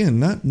think, again,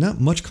 not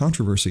much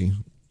controversy.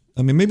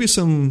 I mean, maybe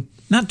some...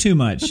 Not too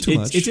much. Not too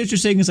much. It's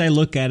interesting as I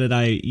look at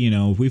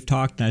it. We've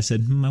talked, and I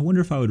said, I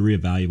wonder if I would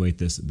reevaluate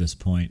this at this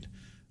point.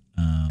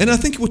 And I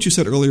think what you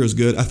said earlier is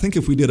good. I think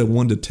if we did a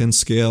 1 to 10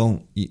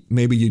 scale,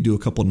 maybe you do a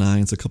couple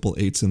 9s, a couple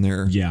 8s in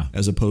there,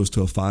 as opposed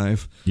to a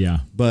 5. Yeah,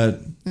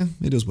 but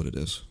it is what it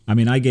is. I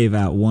mean, I gave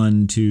out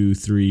 1, 2,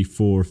 3,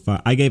 4,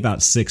 5. I gave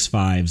out 6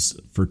 5s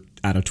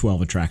out of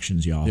 12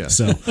 attractions, y'all. Yeah.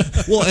 So,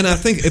 well, and I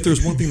think if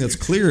there's one thing that's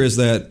clear is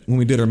that when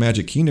we did our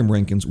Magic Kingdom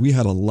rankings, we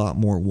had a lot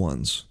more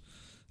 1s.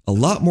 a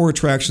lot more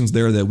attractions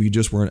there that we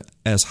just weren't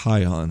as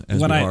high on as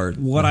what we I are.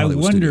 what at I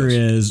Hollywood wonder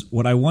Studios. is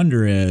what I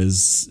wonder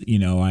is, you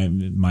know,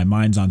 my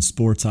mind's on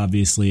sports.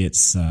 Obviously,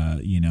 it's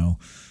you know,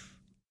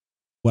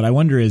 what I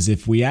wonder is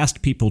if we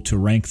asked people to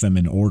rank them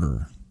in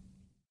order,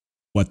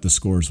 what the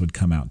scores would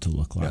come out to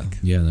look like.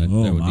 Yeah, that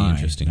would be my,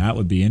 interesting. That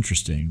would be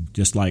interesting,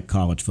 just like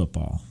college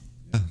football.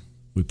 Yeah.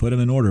 We put them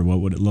in order. What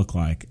would it look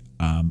like?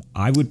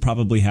 I would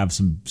probably have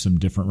some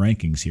different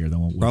rankings here than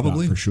what we've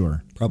got for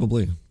sure.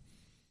 Probably.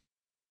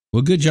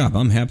 Well, good job.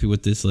 I'm happy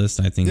with this list.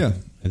 I think Yeah.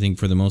 I think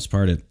for the most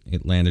part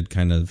it landed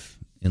kind of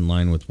in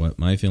line with what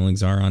my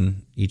feelings are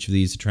on each of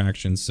these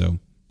attractions. So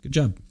good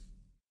job.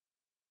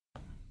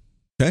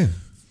 Okay.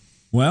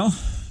 Well,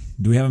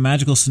 do we have a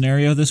magical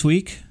scenario this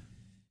week?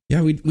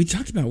 Yeah, we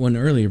talked about one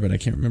earlier, but I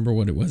can't remember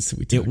what it was that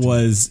we talked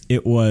about.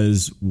 It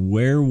was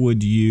where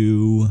would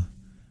you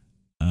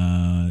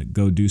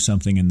go do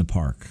something in the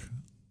park?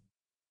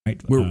 Right?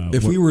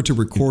 If we were to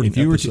record if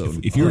an you were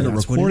episode, to, if you were to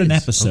that's what record it an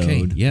is. episode,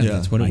 Okay, yeah, Yeah.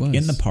 that's what it like was.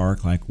 in the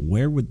park, like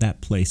where would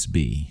that place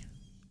be?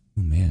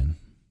 Oh man.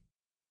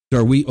 So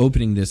are we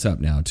opening this up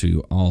now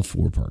to all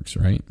 4 parks,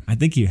 right? I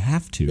think you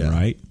have to, Yeah.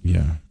 right?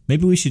 Yeah.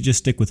 Maybe we should just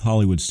stick with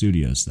Hollywood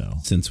Studios, though.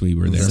 Since we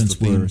were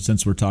there.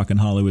 Since we're talking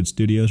Hollywood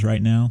Studios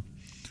right now.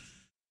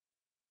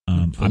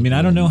 I mean,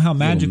 I don't know how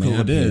magical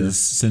map it is here.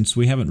 since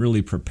we haven't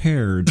really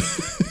prepared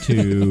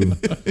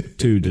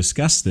to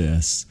discuss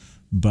this.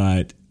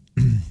 But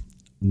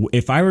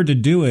if I were to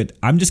do it,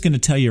 I'm just going to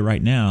tell you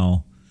right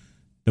now,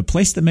 the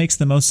place that makes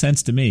the most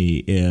sense to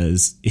me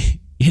is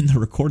in the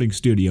recording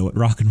studio at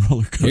Rock and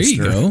Roller Coaster. There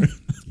you go.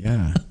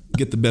 yeah,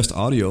 get the best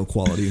audio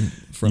quality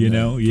from, from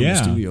yeah, the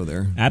studio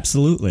there.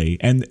 Absolutely.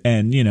 And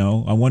you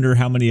know, I wonder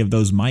how many of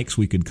those mics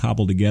we could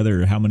cobble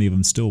together, or how many of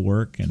them still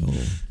work. And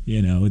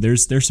you know,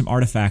 there's some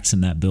artifacts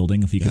in that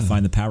building if you could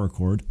find the power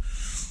cord.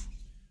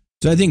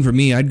 So I think for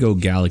me, I'd go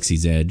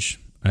Galaxy's Edge.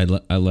 I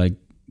like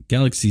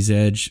Galaxy's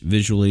Edge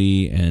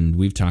visually, and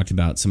we've talked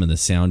about some of the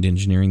sound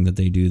engineering that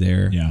they do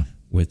there. Yeah.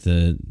 With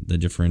the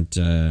different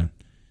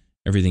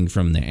everything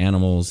from the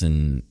animals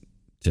and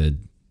to,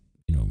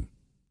 you know,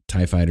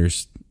 TIE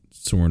fighters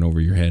soaring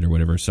over your head or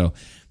whatever. So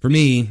for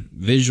me,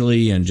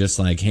 visually and just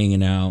like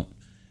hanging out,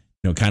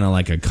 you know, kind of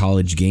like a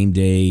college game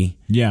day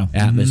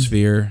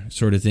atmosphere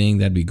sort of thing,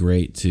 that'd be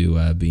great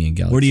to be in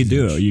Galaxy's Where do you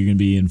do Edge. it? Are you going to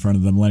be in front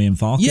of the Millennium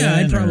Falcon? Yeah,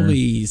 I'd or-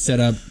 probably set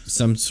up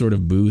some sort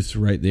of booth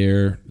right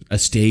there, a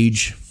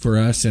stage for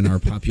us and our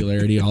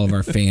popularity, all of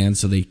our fans,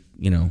 so they,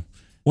 you know.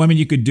 Well, I mean,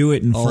 you could do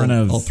it in front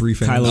of all 3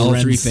 fans. Kylo All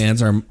Ren's, 3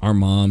 fans, our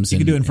moms. You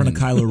could do it in front of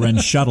Kylo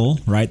Ren's shuttle,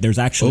 right? There's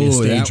actually a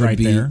stage right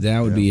there. That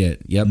would be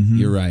it. Yep,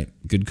 you're right.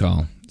 Good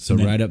call. So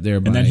And then- right up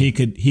there, by, and then he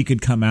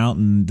could come out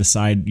and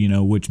decide, you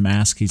know, which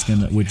mask he's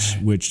gonna,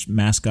 which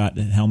mascot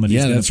helmet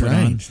he's gonna that's put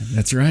right. on.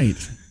 That's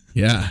right.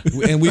 Yeah,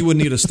 And we would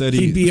need a steady.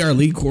 he'd be our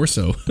lead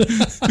Corso.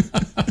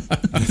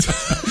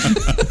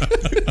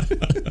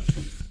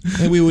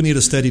 And we would need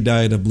a steady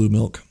diet of blue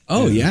milk.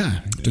 Oh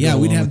yeah, go yeah.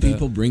 We'd along have with that.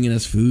 people bringing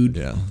us food.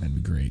 Yeah. That'd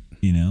be great.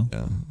 You know,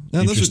 Yeah.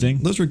 Now, Interesting.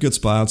 Those are good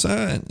spots.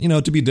 You know,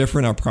 to be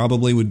different, I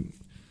probably would,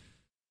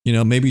 you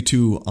know, maybe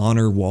to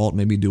honor Walt,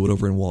 maybe do it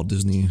over in Walt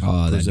Disney.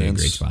 Oh, that'd be a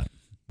Presents. great spot.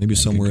 Maybe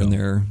Yeah, somewhere good in call.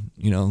 there,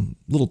 you know,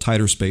 a little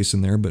tighter space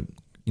in there, but,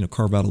 you know,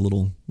 carve out a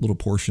little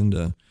portion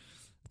to,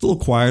 it's a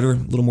little quieter, a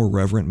little more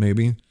reverent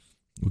maybe.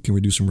 We can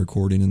do some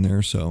recording in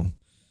there. So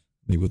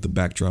maybe with the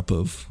backdrop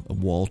of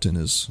Walt and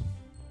his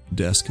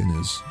desk and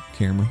his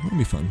camera. That'd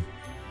be fun.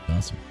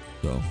 Awesome.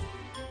 So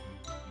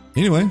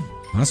anyway,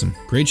 Awesome.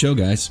 Great show,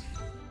 guys.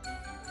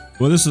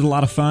 well, this is a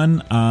lot of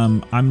fun.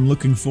 I'm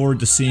looking forward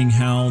to seeing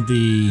how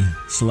the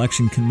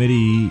selection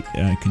committee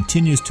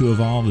continues to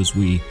evolve as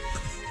we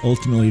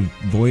ultimately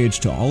voyage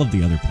to all of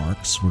the other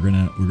parks. We're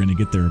gonna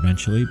get there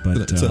eventually, but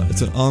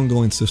it's an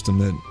ongoing system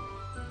that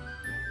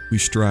we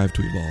strive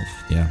to evolve.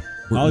 Yeah.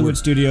 Hollywood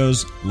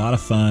Studios, a lot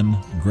of fun,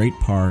 great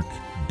park.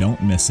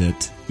 Don't miss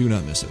it. Do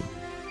not miss it.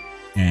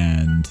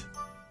 And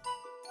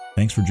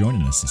thanks for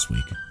joining us this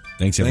week.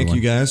 Thanks, everyone.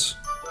 Thank you guys.